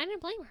 and I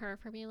didn't blame her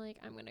for being like,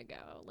 I'm gonna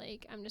go,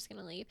 like, I'm just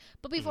gonna leave.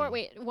 But before,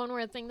 wait, one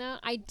more thing though,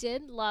 I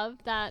did love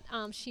that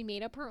she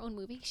made up her own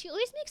movie. She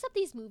always makes up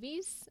these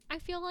movies, I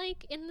feel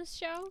like, in this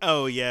show.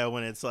 Oh yeah,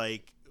 when it's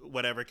like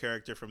whatever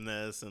character from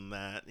this and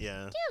that,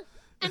 yeah. Yeah.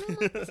 And I'm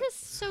like, this is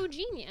so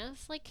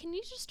genius. Like, can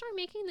you just start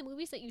making the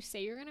movies that you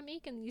say you're gonna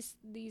make in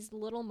these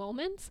little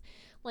moments?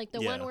 Like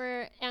the one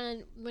where,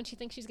 and when she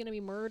thinks she's gonna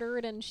be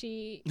murdered, and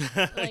she,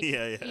 like,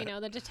 you know,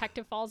 the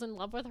detective falls in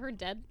love with her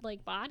dead,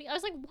 like, body. I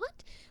was like,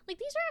 what? Like,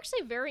 these are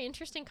actually very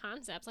interesting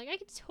concepts. Like, I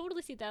could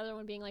totally see the other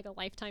one being like a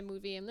Lifetime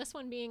movie, and this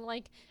one being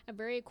like a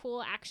very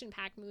cool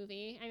action-packed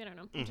movie. I mean, I don't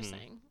know. I'm just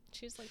saying,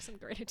 she's like some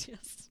great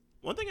ideas.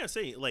 One thing I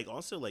say, like,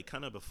 also, like,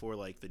 kind of before,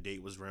 like, the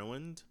date was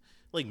ruined,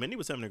 like, Mindy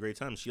was having a great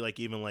time. She, like,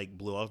 even, like,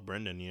 blew off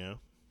Brendan, you know?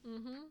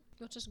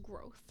 Which is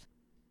growth.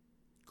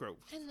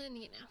 And then,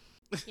 you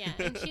know. Yeah,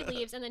 and she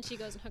leaves, and then she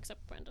goes and hooks up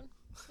with Brendan.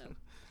 So,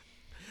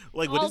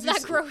 like, all of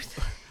that growth.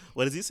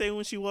 What does he say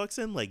when she walks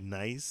in? Like,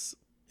 nice?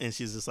 And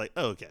she's just like,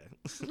 oh, okay.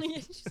 She's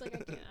like, I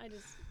can't. I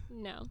just,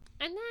 no. And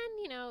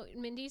then, you know,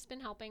 Mindy's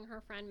been helping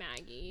her friend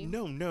Maggie.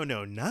 No,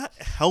 not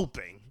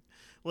helping.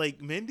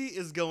 Like, Mindy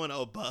is going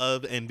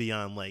above and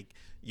beyond. Like,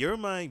 you're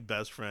my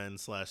best friend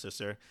 /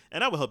 sister,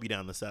 and I will help you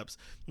down the steps.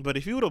 But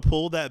if you would have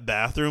pulled that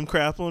bathroom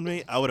crap on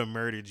me, I would have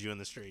murdered you in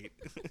the street.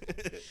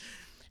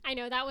 I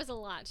know, that was a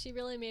lot. She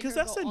really made her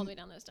go all the way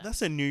down those steps.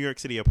 That's a New York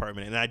City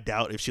apartment, and I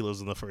doubt if she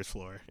lives on the first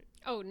floor.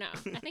 Oh, no.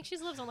 I think she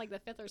lives on, like, the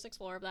 5th or 6th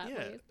floor of that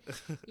place.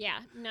 Yeah,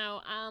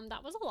 no,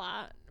 that was a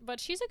lot. But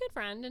she's a good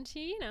friend, and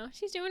she, you know,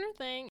 she's doing her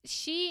thing.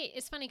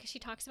 It's funny because she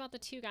talks about the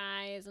two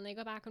guys, and they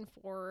go back and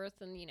forth,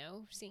 and, you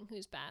know, seeing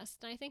who's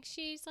best. And I think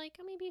she's like,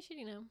 oh, maybe you should,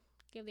 you know,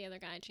 give the other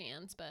guy a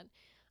chance. But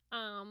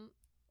then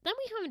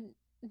we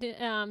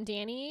have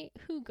Danny,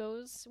 who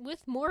goes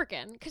with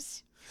Morgan,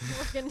 because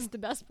Morgan's the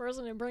best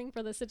person to bring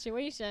for the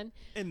situation,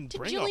 and to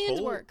bring Jillian's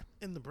work.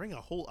 And to bring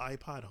a whole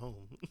iPod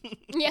home.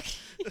 Yeah.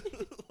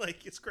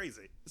 Like, it's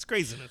crazy. It's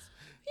craziness.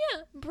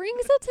 Yeah,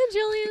 brings it to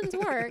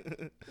Jillian's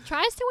work,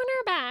 tries to win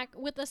her back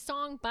with a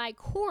song by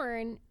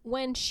Korn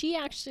when she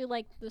actually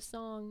liked the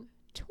song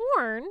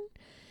Torn.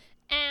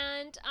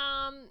 And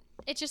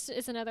it just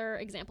is another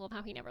example of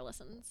how he never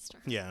listens to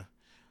her. Yeah.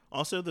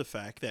 Also, the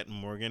fact that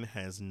Morgan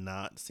has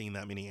not seen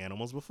that many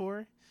animals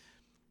before.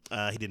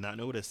 He did not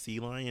know what a sea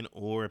lion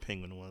or a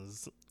penguin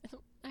was.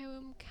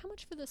 How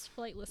much for this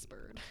flightless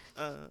bird?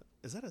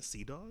 Is that a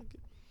sea dog?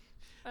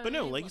 But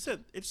no, like you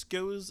said, it just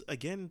goes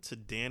again to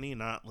Danny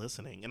not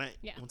listening. And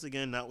once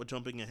again, not with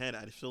jumping ahead,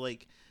 I feel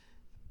like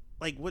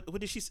what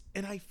did she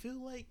and I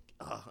feel like,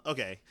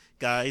 okay,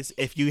 guys,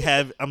 if you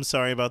have, I'm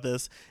sorry about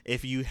this,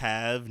 if you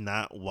have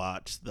not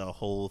watched the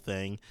whole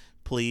thing,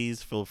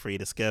 please feel free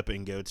to skip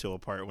and go to a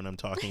part when I'm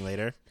talking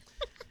later.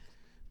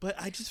 But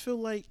I just feel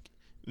like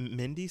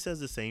Mindy says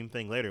the same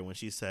thing later when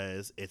she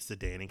says it's the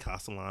Danny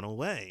Castellano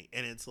way.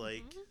 And it's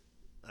like,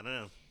 I don't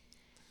know.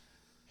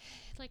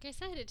 Like I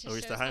said, it just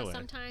shows that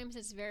sometimes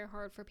it's very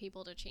hard for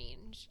people to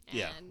change.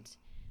 And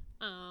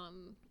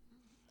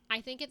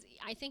I think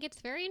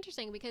it's very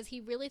interesting because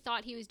he really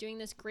thought he was doing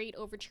this great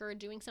overture,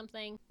 doing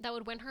something that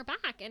would win her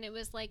back, and it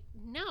was like,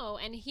 no.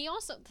 And he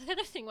also, the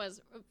other thing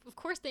was, of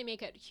course they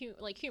make it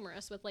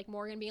humorous with like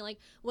Morgan being like,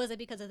 was it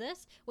because of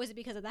this? Was it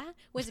because of that?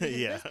 Was it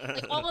because of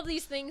this? Like all of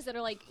these things that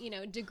are like, you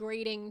know,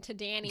 degrading to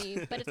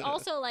Danny, but it's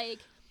also like,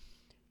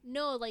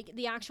 no, like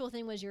the actual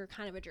thing was you're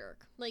kind of a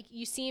jerk. Like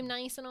you seem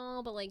nice and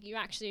all, but like you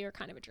actually are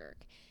kind of a jerk.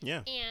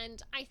 Yeah.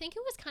 And I think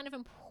it was kind of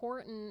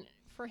important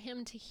for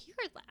him to hear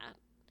that.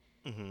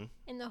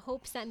 In the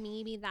hopes that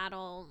maybe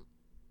that'll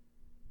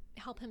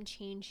help him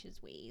change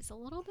his ways a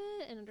little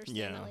bit and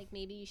understand that like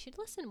maybe you should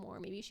listen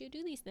more, maybe you should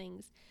do these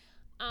things.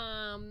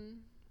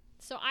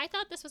 So I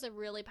thought this was a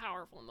really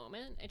powerful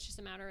moment. It's just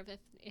a matter of if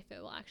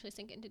it will actually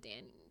sink into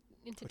Danny.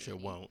 Which it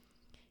won't.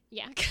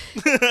 Yeah.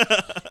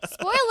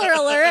 Spoiler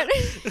alert.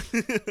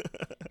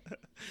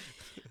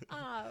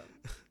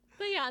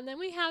 But yeah, and then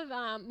we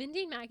have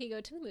Mindy and Maggie go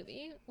to the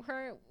movie.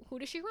 Who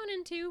does she run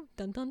into?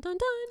 Dun dun dun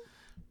dun.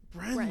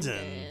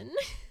 Brendan.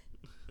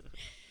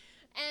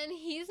 And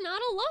he's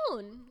not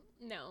alone.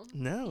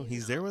 No,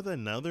 he's there with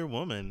another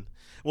woman.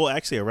 Well,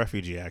 actually a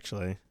refugee,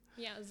 actually.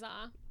 Yeah,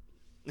 Za.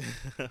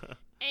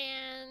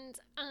 And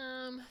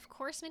of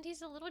course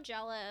Mindy's a little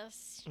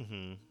jealous.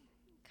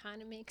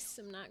 Kind of makes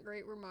some not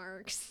great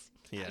remarks.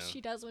 As she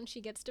does when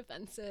she gets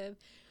defensive.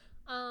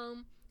 I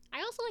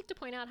also like to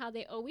point out how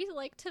they always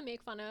like to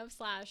make fun of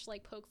 /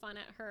 like poke fun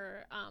at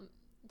her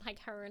like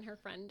her and her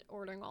friend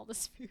ordering all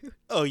this food.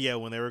 Oh yeah,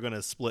 when they were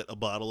gonna split a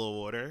bottle of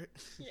water.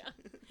 Yeah.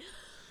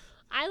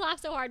 I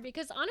laugh so hard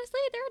because honestly,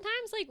 there are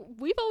times like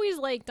we've always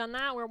like done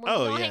that where when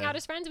we all hang out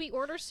as friends, we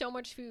order so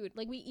much food.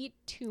 Like we eat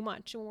too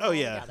much when we're all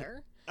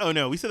together. Oh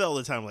no, we say that all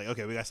the time. Like,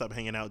 okay, we gotta stop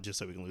hanging out just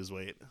so we can lose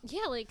weight.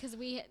 Yeah, like because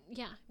we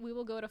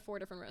will go to 4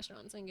 different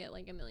restaurants and get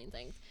like a million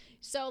things.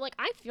 So like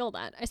I feel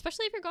that,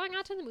 especially if you're going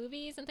out to the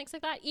movies and things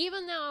like that.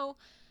 Even though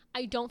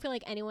I don't feel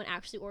like anyone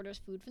actually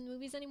orders food from the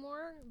movies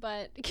anymore,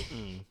 but because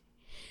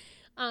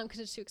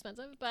it's too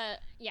expensive. But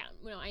yeah,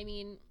 no, I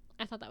mean,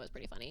 I thought that was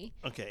pretty funny.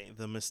 Okay,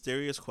 the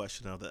mysterious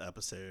question of the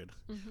episode.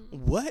 Mm-hmm.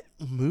 What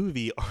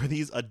movie are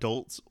these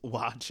adults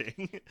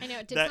watching? I know,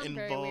 it did that sound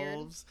very weird.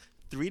 involves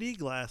 3D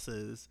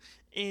glasses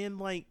and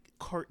like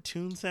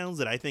cartoon sounds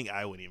that I think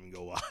I wouldn't even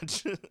go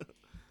watch.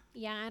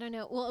 Yeah, I don't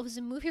know. Well, it was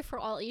a movie for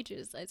all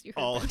ages, as you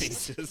heard. All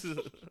ages.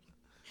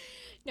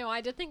 No,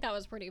 I did think that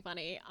was pretty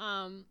funny.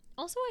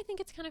 Also, I think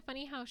it's kind of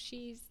funny how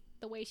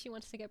the way she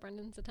wants to get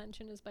Brendan's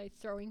attention is by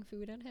throwing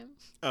food at him.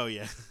 Oh,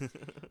 yeah.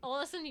 All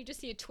of a sudden, you just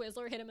see a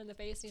Twizzler hit him in the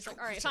face, and he's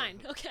like, all right, fine,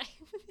 okay. Okay,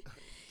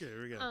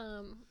 here we go.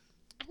 And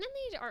then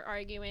they are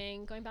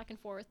arguing, going back and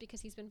forth,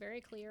 because he's been very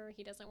clear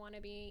he doesn't want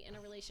to be in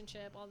a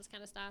relationship, all this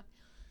kind of stuff.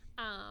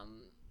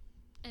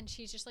 And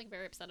she's just, like,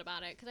 very upset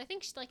about it. Because I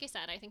think, like I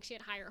said, I think she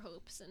had higher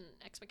hopes and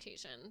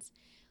expectations.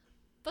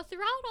 But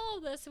throughout all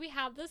of this, we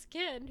have this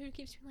kid who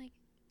keeps being like,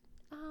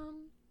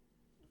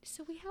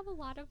 so we have a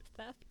lot of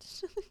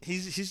theft.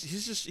 he's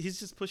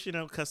just pushing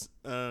out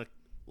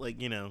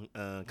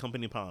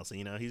company policy.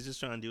 You know, he's just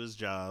trying to do his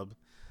job.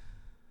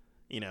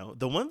 You know,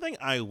 the one thing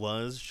I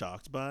was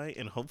shocked by,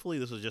 and hopefully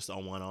this was just a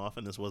one-off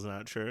and this was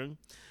not true,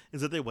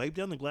 is that they wipe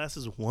down the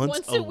glasses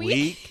once a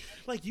week.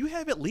 Like, you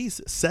have at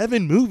least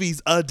 7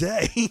 movies a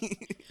day.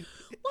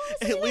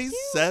 At least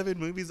 7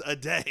 movies a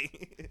day.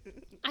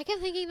 I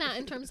kept thinking that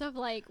in terms of,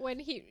 like,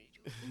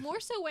 more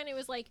so when it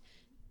was like,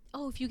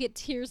 oh, if you get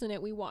tears in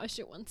it, we wash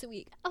it once a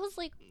week. I was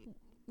like,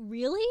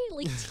 really?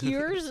 Like,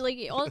 tears? I'm like,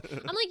 you don't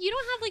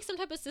have, like, some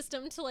type of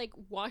system to, like,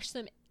 wash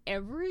them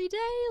every day?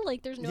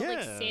 Like, there's no,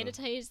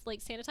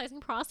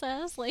 sanitizing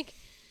process? Like,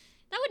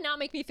 that would not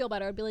make me feel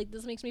better. I'd be like,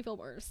 this makes me feel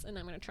worse, and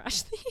I'm going to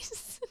trash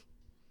these.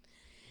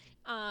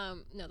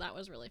 No, that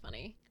was really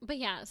funny. But,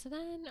 yeah, so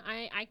then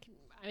I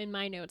in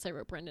my notes, I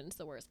wrote Brendan's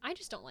the worst. I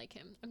just don't like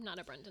him. I'm not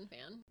a Brendan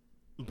fan.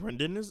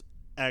 Brendan is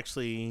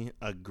actually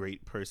a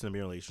great person to be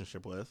in a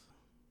relationship with.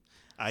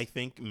 I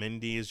think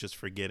Mindy is just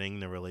forgetting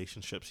the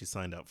relationship she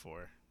signed up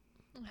for.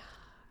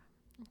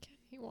 Okay,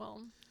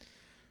 well,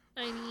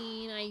 I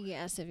mean, I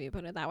guess if you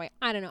put it that way.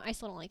 I don't know. I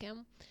still don't like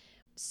him.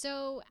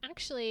 So,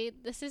 actually,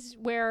 this is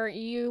where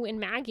you and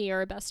Maggie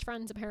are best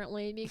friends,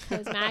 apparently,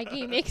 because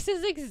Maggie makes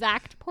his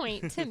exact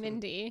point to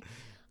Mindy.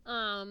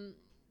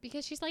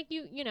 Because she's like,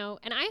 you know,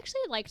 and I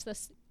actually liked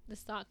this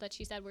thought that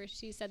she said, where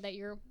she said that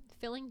you're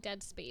filling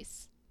dead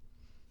space.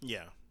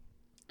 Yeah.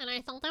 And I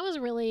thought that was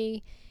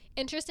really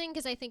interesting,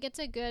 because I think it's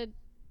a good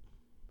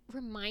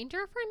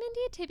reminder for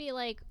Mindy to be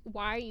like,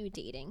 why are you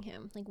dating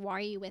him? Like, why are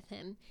you with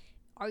him?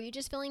 Are you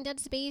just filling dead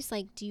space?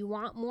 Like, do you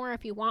want more?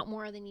 If you want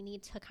more, then you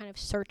need to kind of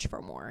search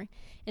for more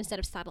instead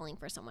of settling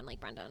for someone like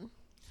Brendan.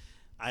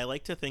 I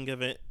like to think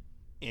of it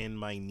in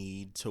my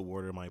need to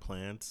water my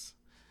plants.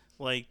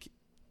 Like,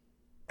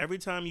 every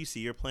time you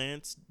see your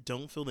plants,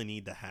 don't feel the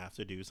need to have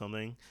to do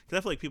something. Because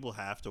I feel like people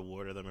have to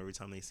water them every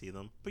time they see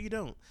them. But you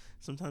don't.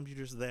 Sometimes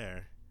you're just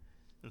there.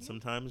 And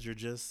sometimes you're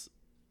just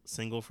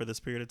single for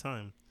this period of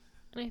time.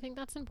 And I think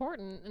that's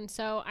important. And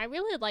so I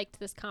really liked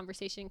this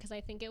conversation, because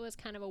I think it was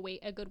kind of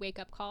a good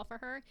wake-up call for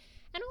her.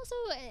 And also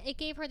it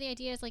gave her the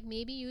ideas, like,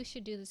 maybe you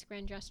should do this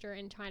grand gesture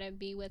and try to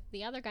be with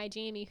the other guy,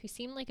 Jamie, who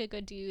seemed like a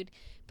good dude,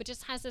 but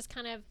just has this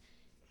kind of,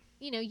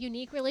 you know,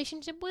 unique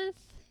relationship with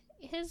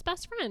his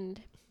best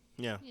friend.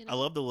 Yeah. You know? I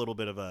loved a little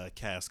bit of a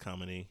cast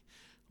comedy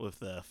with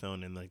the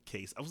phone in the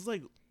case. I was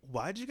like,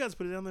 why did you guys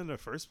put it down there in the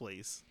first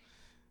place?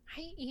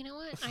 You know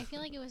what? I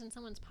feel like it was in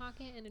someone's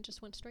pocket and it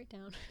just went straight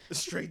down.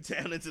 Straight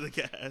down into the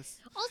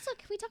gas. Also,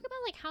 can we talk about,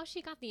 like, how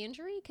she got the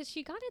injury? Because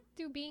she got it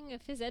through being a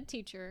phys ed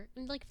teacher.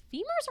 And, like,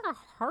 femurs are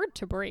hard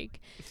to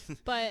break.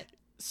 But...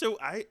 So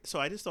I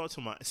just thought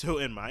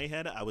in my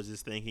head, I was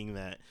just thinking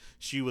that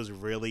she was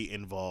really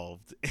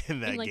involved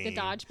in that game. Like, the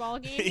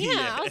dodgeball game?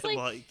 Yeah. I was like,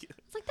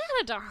 it's like, that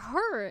had to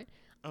hurt.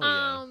 Oh,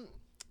 yeah.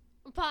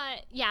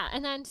 But, yeah.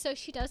 And then, so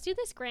she does do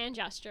this grand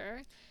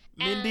gesture.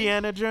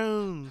 Mindiana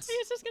Jones. I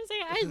was just going to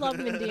say, I love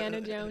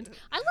Mindiana Jones.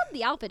 I love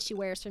the outfit she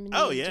wears from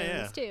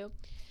Mindiana Jones, too.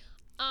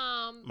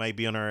 Might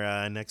be on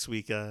our next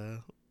week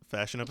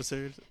fashion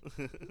episode.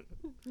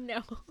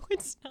 No,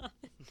 it's not.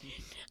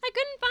 I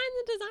couldn't find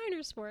the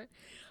designers for it.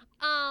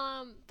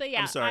 But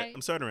yeah.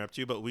 I'm sorry to interrupt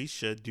you, but we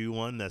should do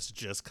one that's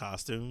just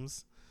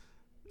costumes.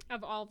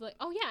 Of all the...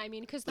 Oh, yeah, I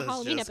mean, because the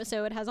Halloween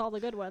episode has all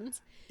the good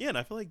ones. Yeah, and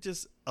I feel like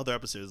just other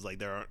episodes, like,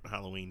 there aren't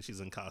Halloween,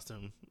 she's in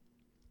costume.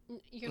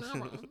 You're not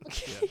wrong.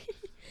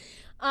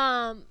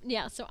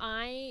 Yeah, so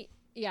I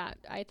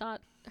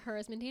thought her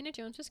as Mindiana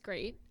Jones was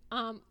great.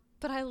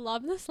 But I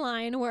love this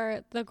line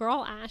where the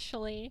girl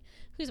Ashley,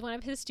 who's one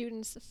of his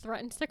students,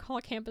 threatens to call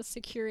campus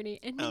security,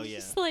 and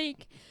he's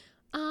like,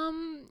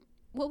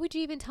 what would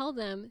you even tell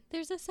them?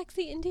 There's a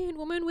sexy Indian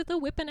woman with a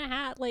whip and a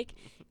hat, like,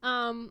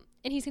 and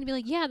he's gonna be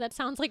like, yeah, that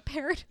sounds like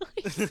paradise.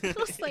 I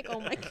was like, oh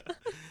my god.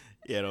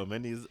 Yeah, no,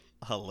 Mindy's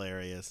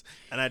hilarious,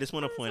 and I just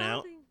want to point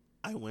out,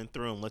 I went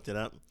through and looked it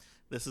up.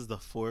 This is the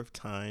 4th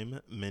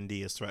time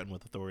Mindy is threatened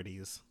with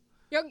authorities.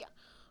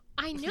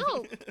 I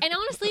know. And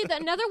honestly,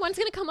 another one's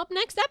going to come up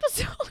next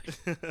episode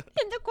in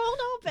the cold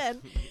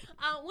open.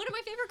 One of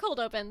my favorite cold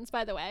opens,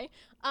 by the way.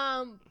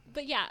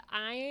 But yeah,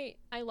 I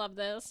love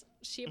this.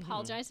 She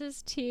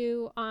apologizes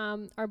to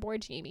our boy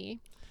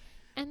Jamie.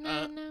 And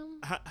then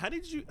how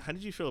did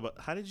you feel about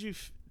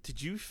did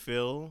you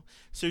feel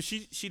so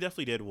she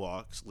definitely did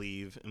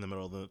leave in the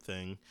middle of the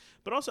thing,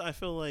 but also I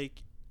feel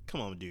like,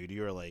 come on dude,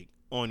 you were like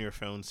on your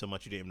phone so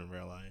much you didn't even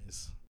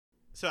realize.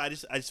 So I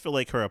just feel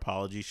like her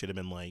apology should have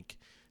been like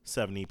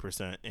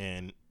 70%,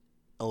 and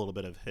a little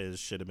bit of his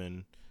should have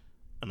been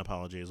an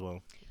apology as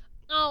well.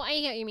 Oh, I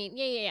get what you mean.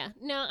 Yeah.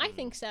 No, I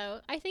think so.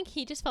 I think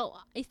he just felt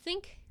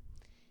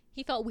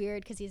he felt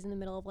weird because he's in the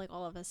middle of like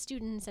all of his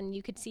students, and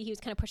you could see he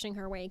was kind of pushing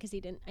her away because he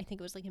didn't. I think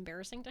it was like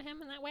embarrassing to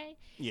him in that way.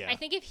 Yeah. I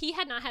think if he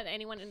had not had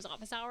anyone in his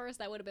office hours,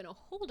 that would have been a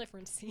whole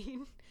different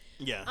scene.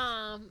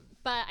 Yeah.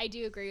 But I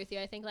do agree with you.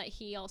 I think that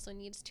he also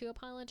needs to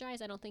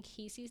apologize. I don't think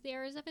he sees the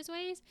errors of his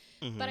ways,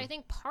 but I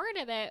think part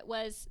of it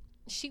was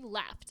she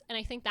left, and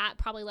I think that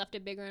probably left a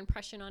bigger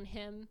impression on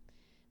him,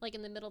 like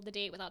in the middle of the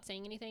date without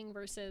saying anything,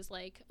 versus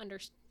like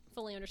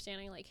fully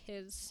understanding like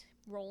his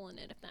role in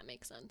it, if that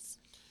makes sense.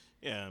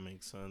 Yeah, it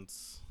makes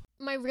sense.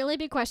 My really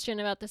big question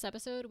about this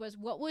episode was,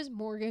 what was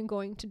Morgan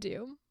going to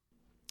do?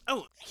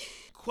 Oh,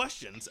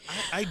 questions?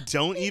 I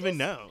don't even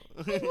know.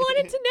 I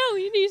wanted to know.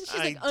 She's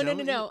like, oh,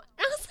 no.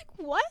 I was like,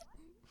 what?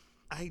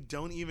 I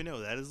don't even know.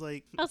 That is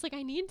like... I was like,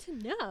 I need to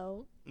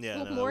know. Yeah,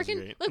 well, no, Morgan,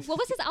 that was great. like, what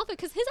was his outfit?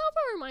 Because his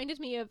outfit reminded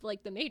me of,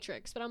 like, The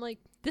Matrix. But I'm like,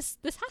 this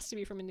has to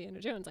be from Indiana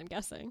Jones, I'm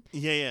guessing.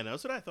 Yeah, no,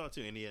 that's what I thought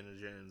too, Indiana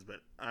Jones.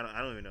 But I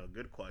don't even know.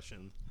 Good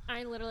question.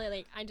 I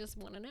literally, I just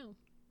want to know.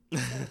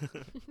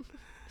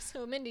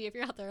 So, Mindy, if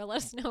you're out there, let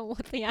us know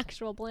what the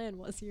actual plan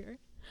was here.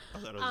 I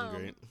thought it was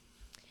great.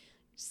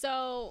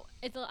 So,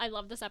 I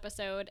love this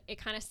episode. It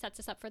kind of sets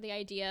us up for the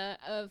idea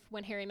of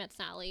When Harry Met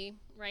Sally,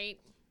 right?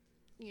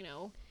 You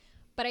know.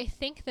 But I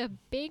think the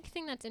big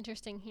thing that's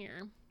interesting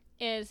here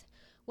is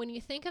when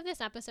you think of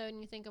this episode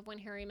and you think of When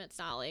Harry Met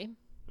Sally,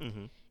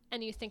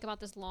 and you think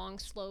about this long,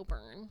 slow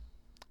burn,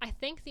 I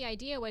think the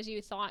idea was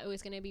you thought it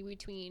was going to be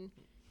between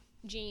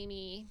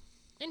Jamie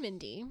and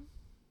Mindy.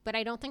 But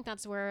I don't think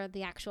that's where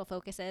the actual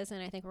focus is,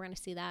 and I think we're going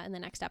to see that in the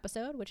next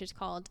episode, which is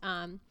called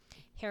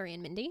Harry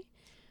and Mindy.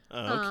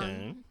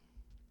 Okay.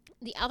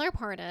 The other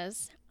part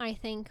is, I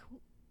think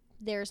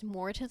there's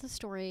more to the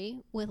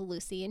story with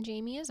Lucy and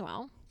Jamie as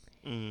well,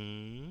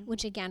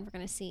 which, again, we're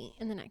going to see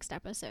in the next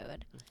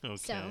episode. Okay.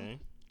 So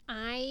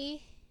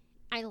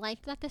I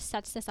like that this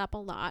sets this up a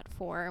lot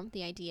for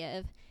the idea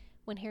of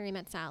When Harry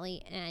Met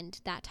Sally and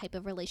that type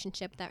of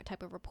relationship, that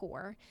type of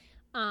rapport.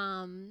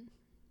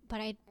 But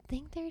I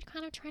think they're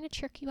kind of trying to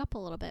trick you up a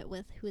little bit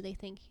with who they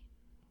think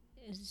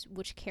is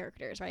which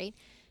characters, right?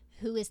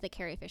 Who is the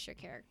Carrie Fisher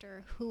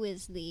character? Who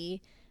is the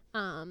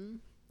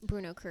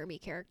Bruno Kirby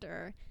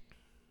character?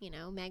 You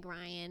know, Meg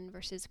Ryan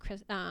versus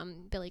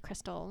Billy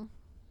Crystal.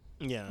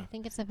 Yeah. I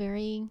think it's a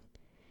very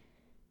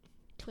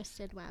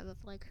twisted web of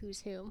like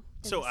who's who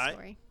in the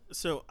story.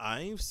 So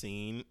I've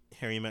seen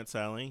Harry Met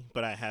Sally,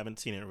 but I haven't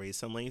seen it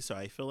recently. So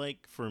I feel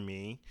like for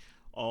me,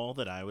 all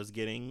that I was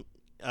getting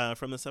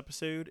from this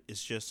episode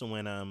is just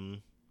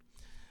when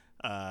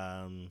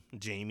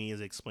Jamie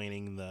is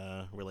explaining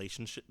the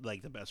relationship,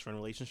 like the best friend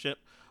relationship.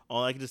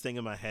 All I can just think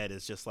in my head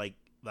is just like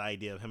the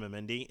idea of him and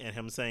Mindy, and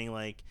him saying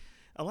like,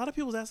 a lot of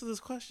people's asked this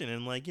question,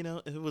 and like, you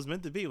know, if it was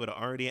meant to be, it would have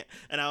already.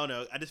 And I don't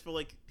know. I just feel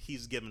like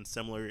he's given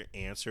similar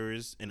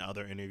answers in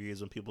other interviews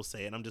when people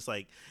say it. And I'm just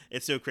like,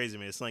 it's so crazy to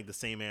me. It's like the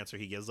same answer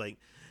he gives, like,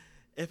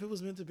 if it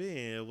was meant to be,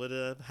 it would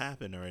have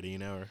happened already, you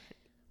know.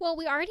 Well,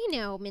 we already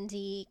know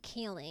Mindy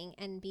Kaling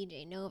and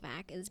BJ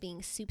Novak as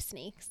being soup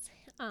snakes.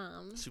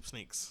 Soup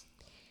snakes.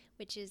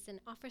 Which is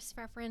an office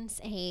reference.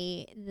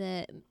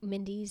 The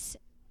Mindy's,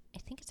 I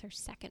think it's her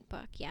second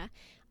book. Yeah.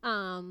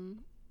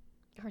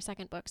 Her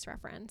second book's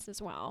reference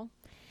as well.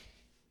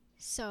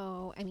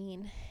 So, I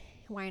mean,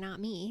 why not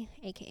me?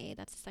 AKA,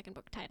 that's the second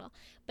book title.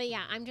 But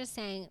yeah, I'm just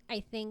saying,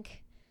 I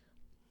think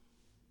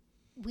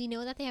we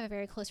know that they have a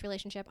very close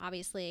relationship,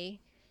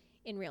 obviously,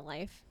 in real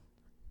life.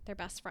 They're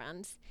best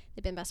friends.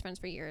 They've been best friends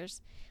for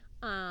years.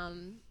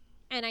 And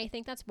I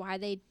think that's why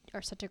they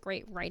are such a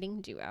great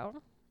writing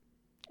duo.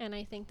 And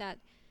I think that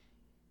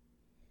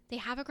they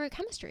have a great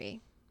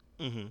chemistry.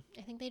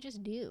 I think they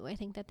just do. I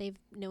think that they've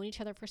known each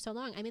other for so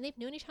long. I mean, they've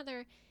known each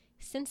other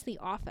since The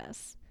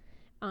Office.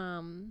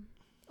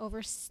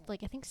 Over,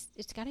 like, I think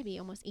it's got to be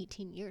almost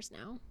 18 years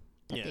now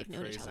that they've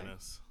known each other.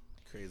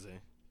 Crazy.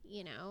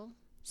 You know?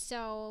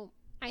 So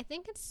I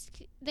think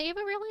they have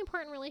a really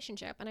important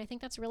relationship, and I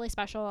think that's really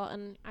special,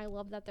 and I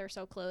love that they're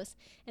so close.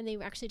 And they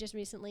actually just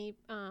recently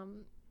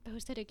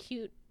posted a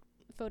cute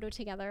photo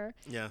together.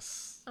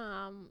 Yes.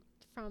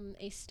 From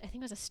I think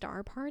it was a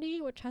star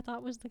party, which I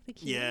thought was like the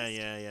cutest.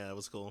 Yeah, it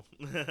was cool.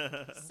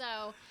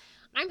 So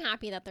I'm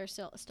happy that they're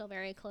still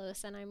very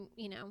close, and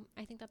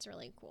I think that's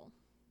really cool.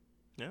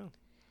 Yeah.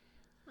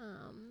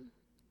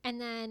 And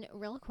then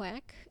real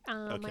quick,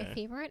 Okay. my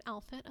favorite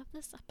outfit of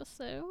this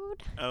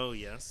episode. Oh,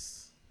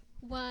 yes.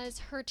 was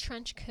her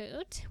trench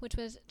coat, which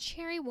was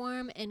Cherry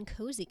Warm and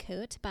Cozy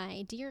Coat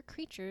by Dear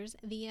Creatures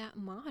via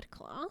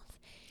ModCloth.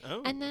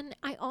 Oh. And then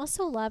I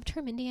also loved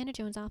her Indiana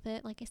Jones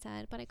outfit, like I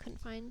said, but I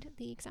couldn't find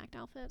the exact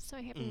outfit, so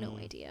I have no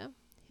idea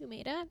who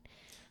made it.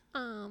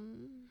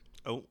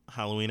 Oh,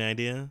 Halloween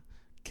idea.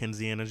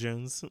 Kenziana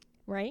Jones.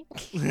 Right?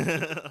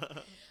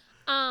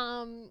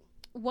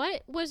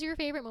 What was your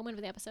favorite moment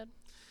of the episode?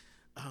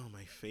 Oh,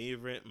 my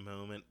favorite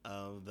moment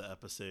of the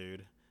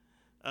episode.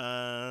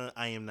 I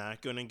am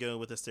not going to go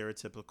with a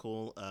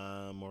stereotypical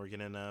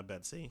Morgan and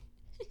Betsy.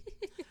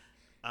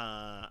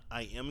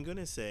 I am going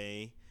to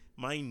say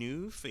my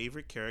new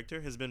favorite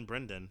character has been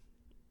Brendan.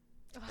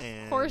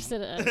 Of course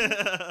it is.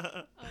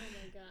 Oh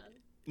my god.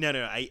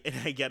 No, I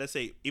gotta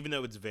say, even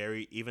though it's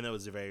very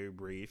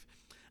brief,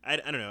 I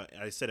don't know.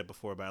 I said it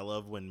before, but I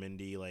love when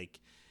Mindy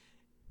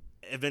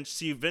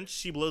eventually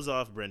she blows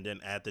off Brendan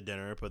at the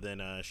dinner, but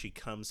then she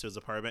comes to his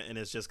apartment and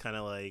it's just kind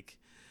of like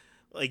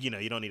you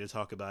don't need to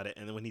talk about it.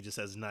 And then when he just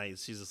says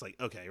nice, she's just like,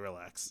 okay,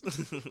 relax.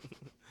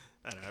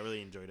 I don't know. I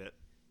really enjoyed it.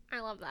 I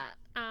love that.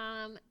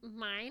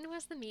 Mine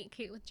was the meet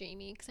cute with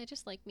Jamie because I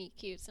just like meet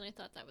cutes, and I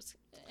thought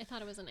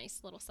it was a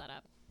nice little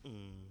setup.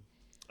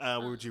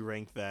 Where would you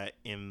rank that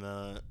in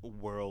the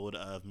world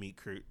of meet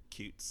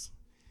cutes?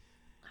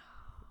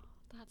 Oh,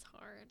 that's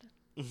hard.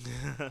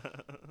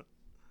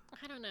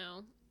 I don't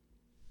know.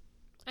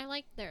 I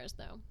like theirs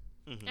though.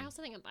 Mm-hmm. I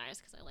also think I'm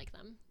biased because I like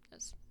them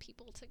as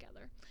people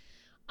together.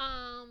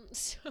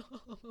 So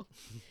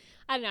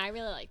I don't know. I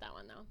really like that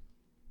one though.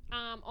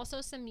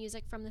 Also, some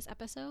music from this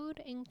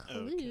episode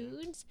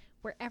includes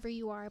Wherever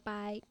You Are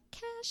by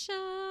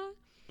Kesha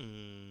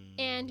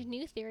and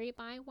New Theory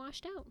by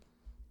Washed Out.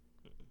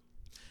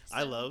 So.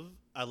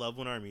 I love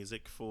when our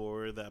music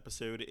for the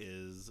episode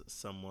is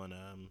someone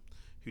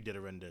who did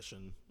a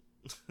rendition.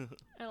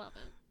 I love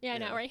it. Yeah, I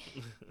know, right?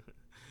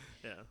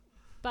 Yeah.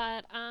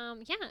 But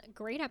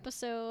great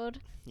episode.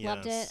 Yes.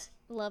 Loved it.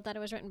 Love that it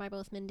was written by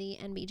both Mindy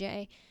and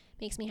BJ.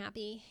 Makes me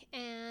happy.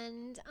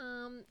 And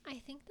I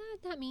think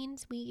that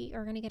means we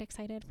are going to get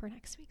excited for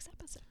next week's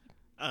episode.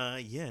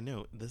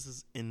 This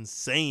is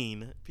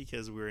insane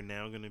because we're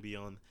now going to be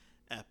on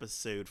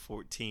episode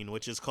 14,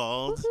 which is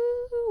called...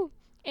 Woo-hoo!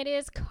 It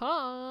is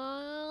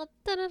called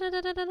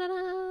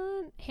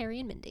Harry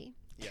and Mindy.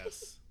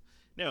 Yes.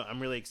 No, I'm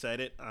really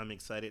excited. I'm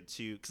excited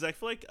to... Because I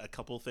feel like a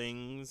couple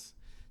things,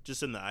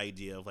 just in the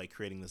idea of like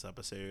creating this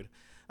episode,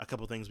 a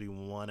couple things we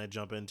want to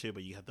jump into,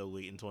 but you have to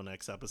wait until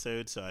next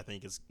episode. So I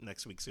think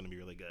next week's going to be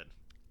really good.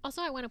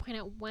 Also, I want to point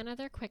out one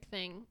other quick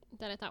thing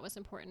that I thought was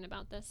important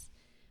about this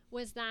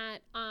was that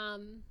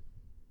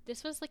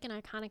this was like an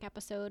iconic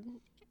episode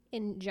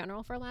in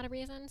general for a lot of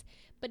reasons,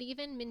 but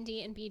even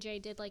Mindy and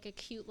BJ did like a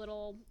cute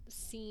little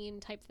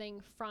scene type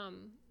thing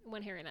from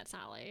When Harry Met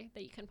Sally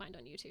that you can find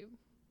on YouTube.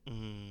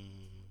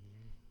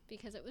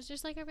 Because it was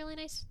just like a really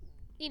nice,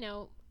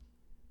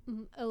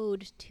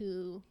 ode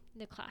to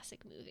the classic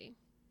movie.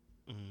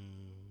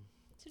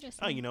 So just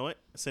you know what?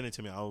 Send it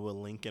to me. I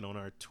will link it on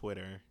our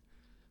Twitter.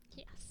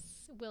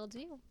 Yes, will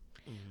do.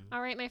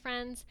 All right, my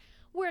friends.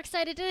 We're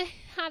excited to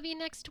have you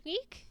next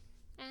week.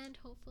 And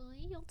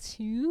hopefully you'll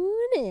tune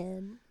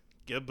in.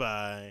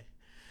 Goodbye.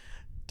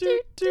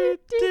 Don't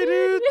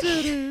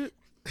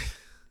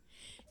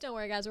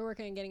worry, guys. We're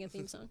working on getting a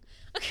theme song.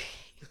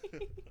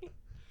 Okay.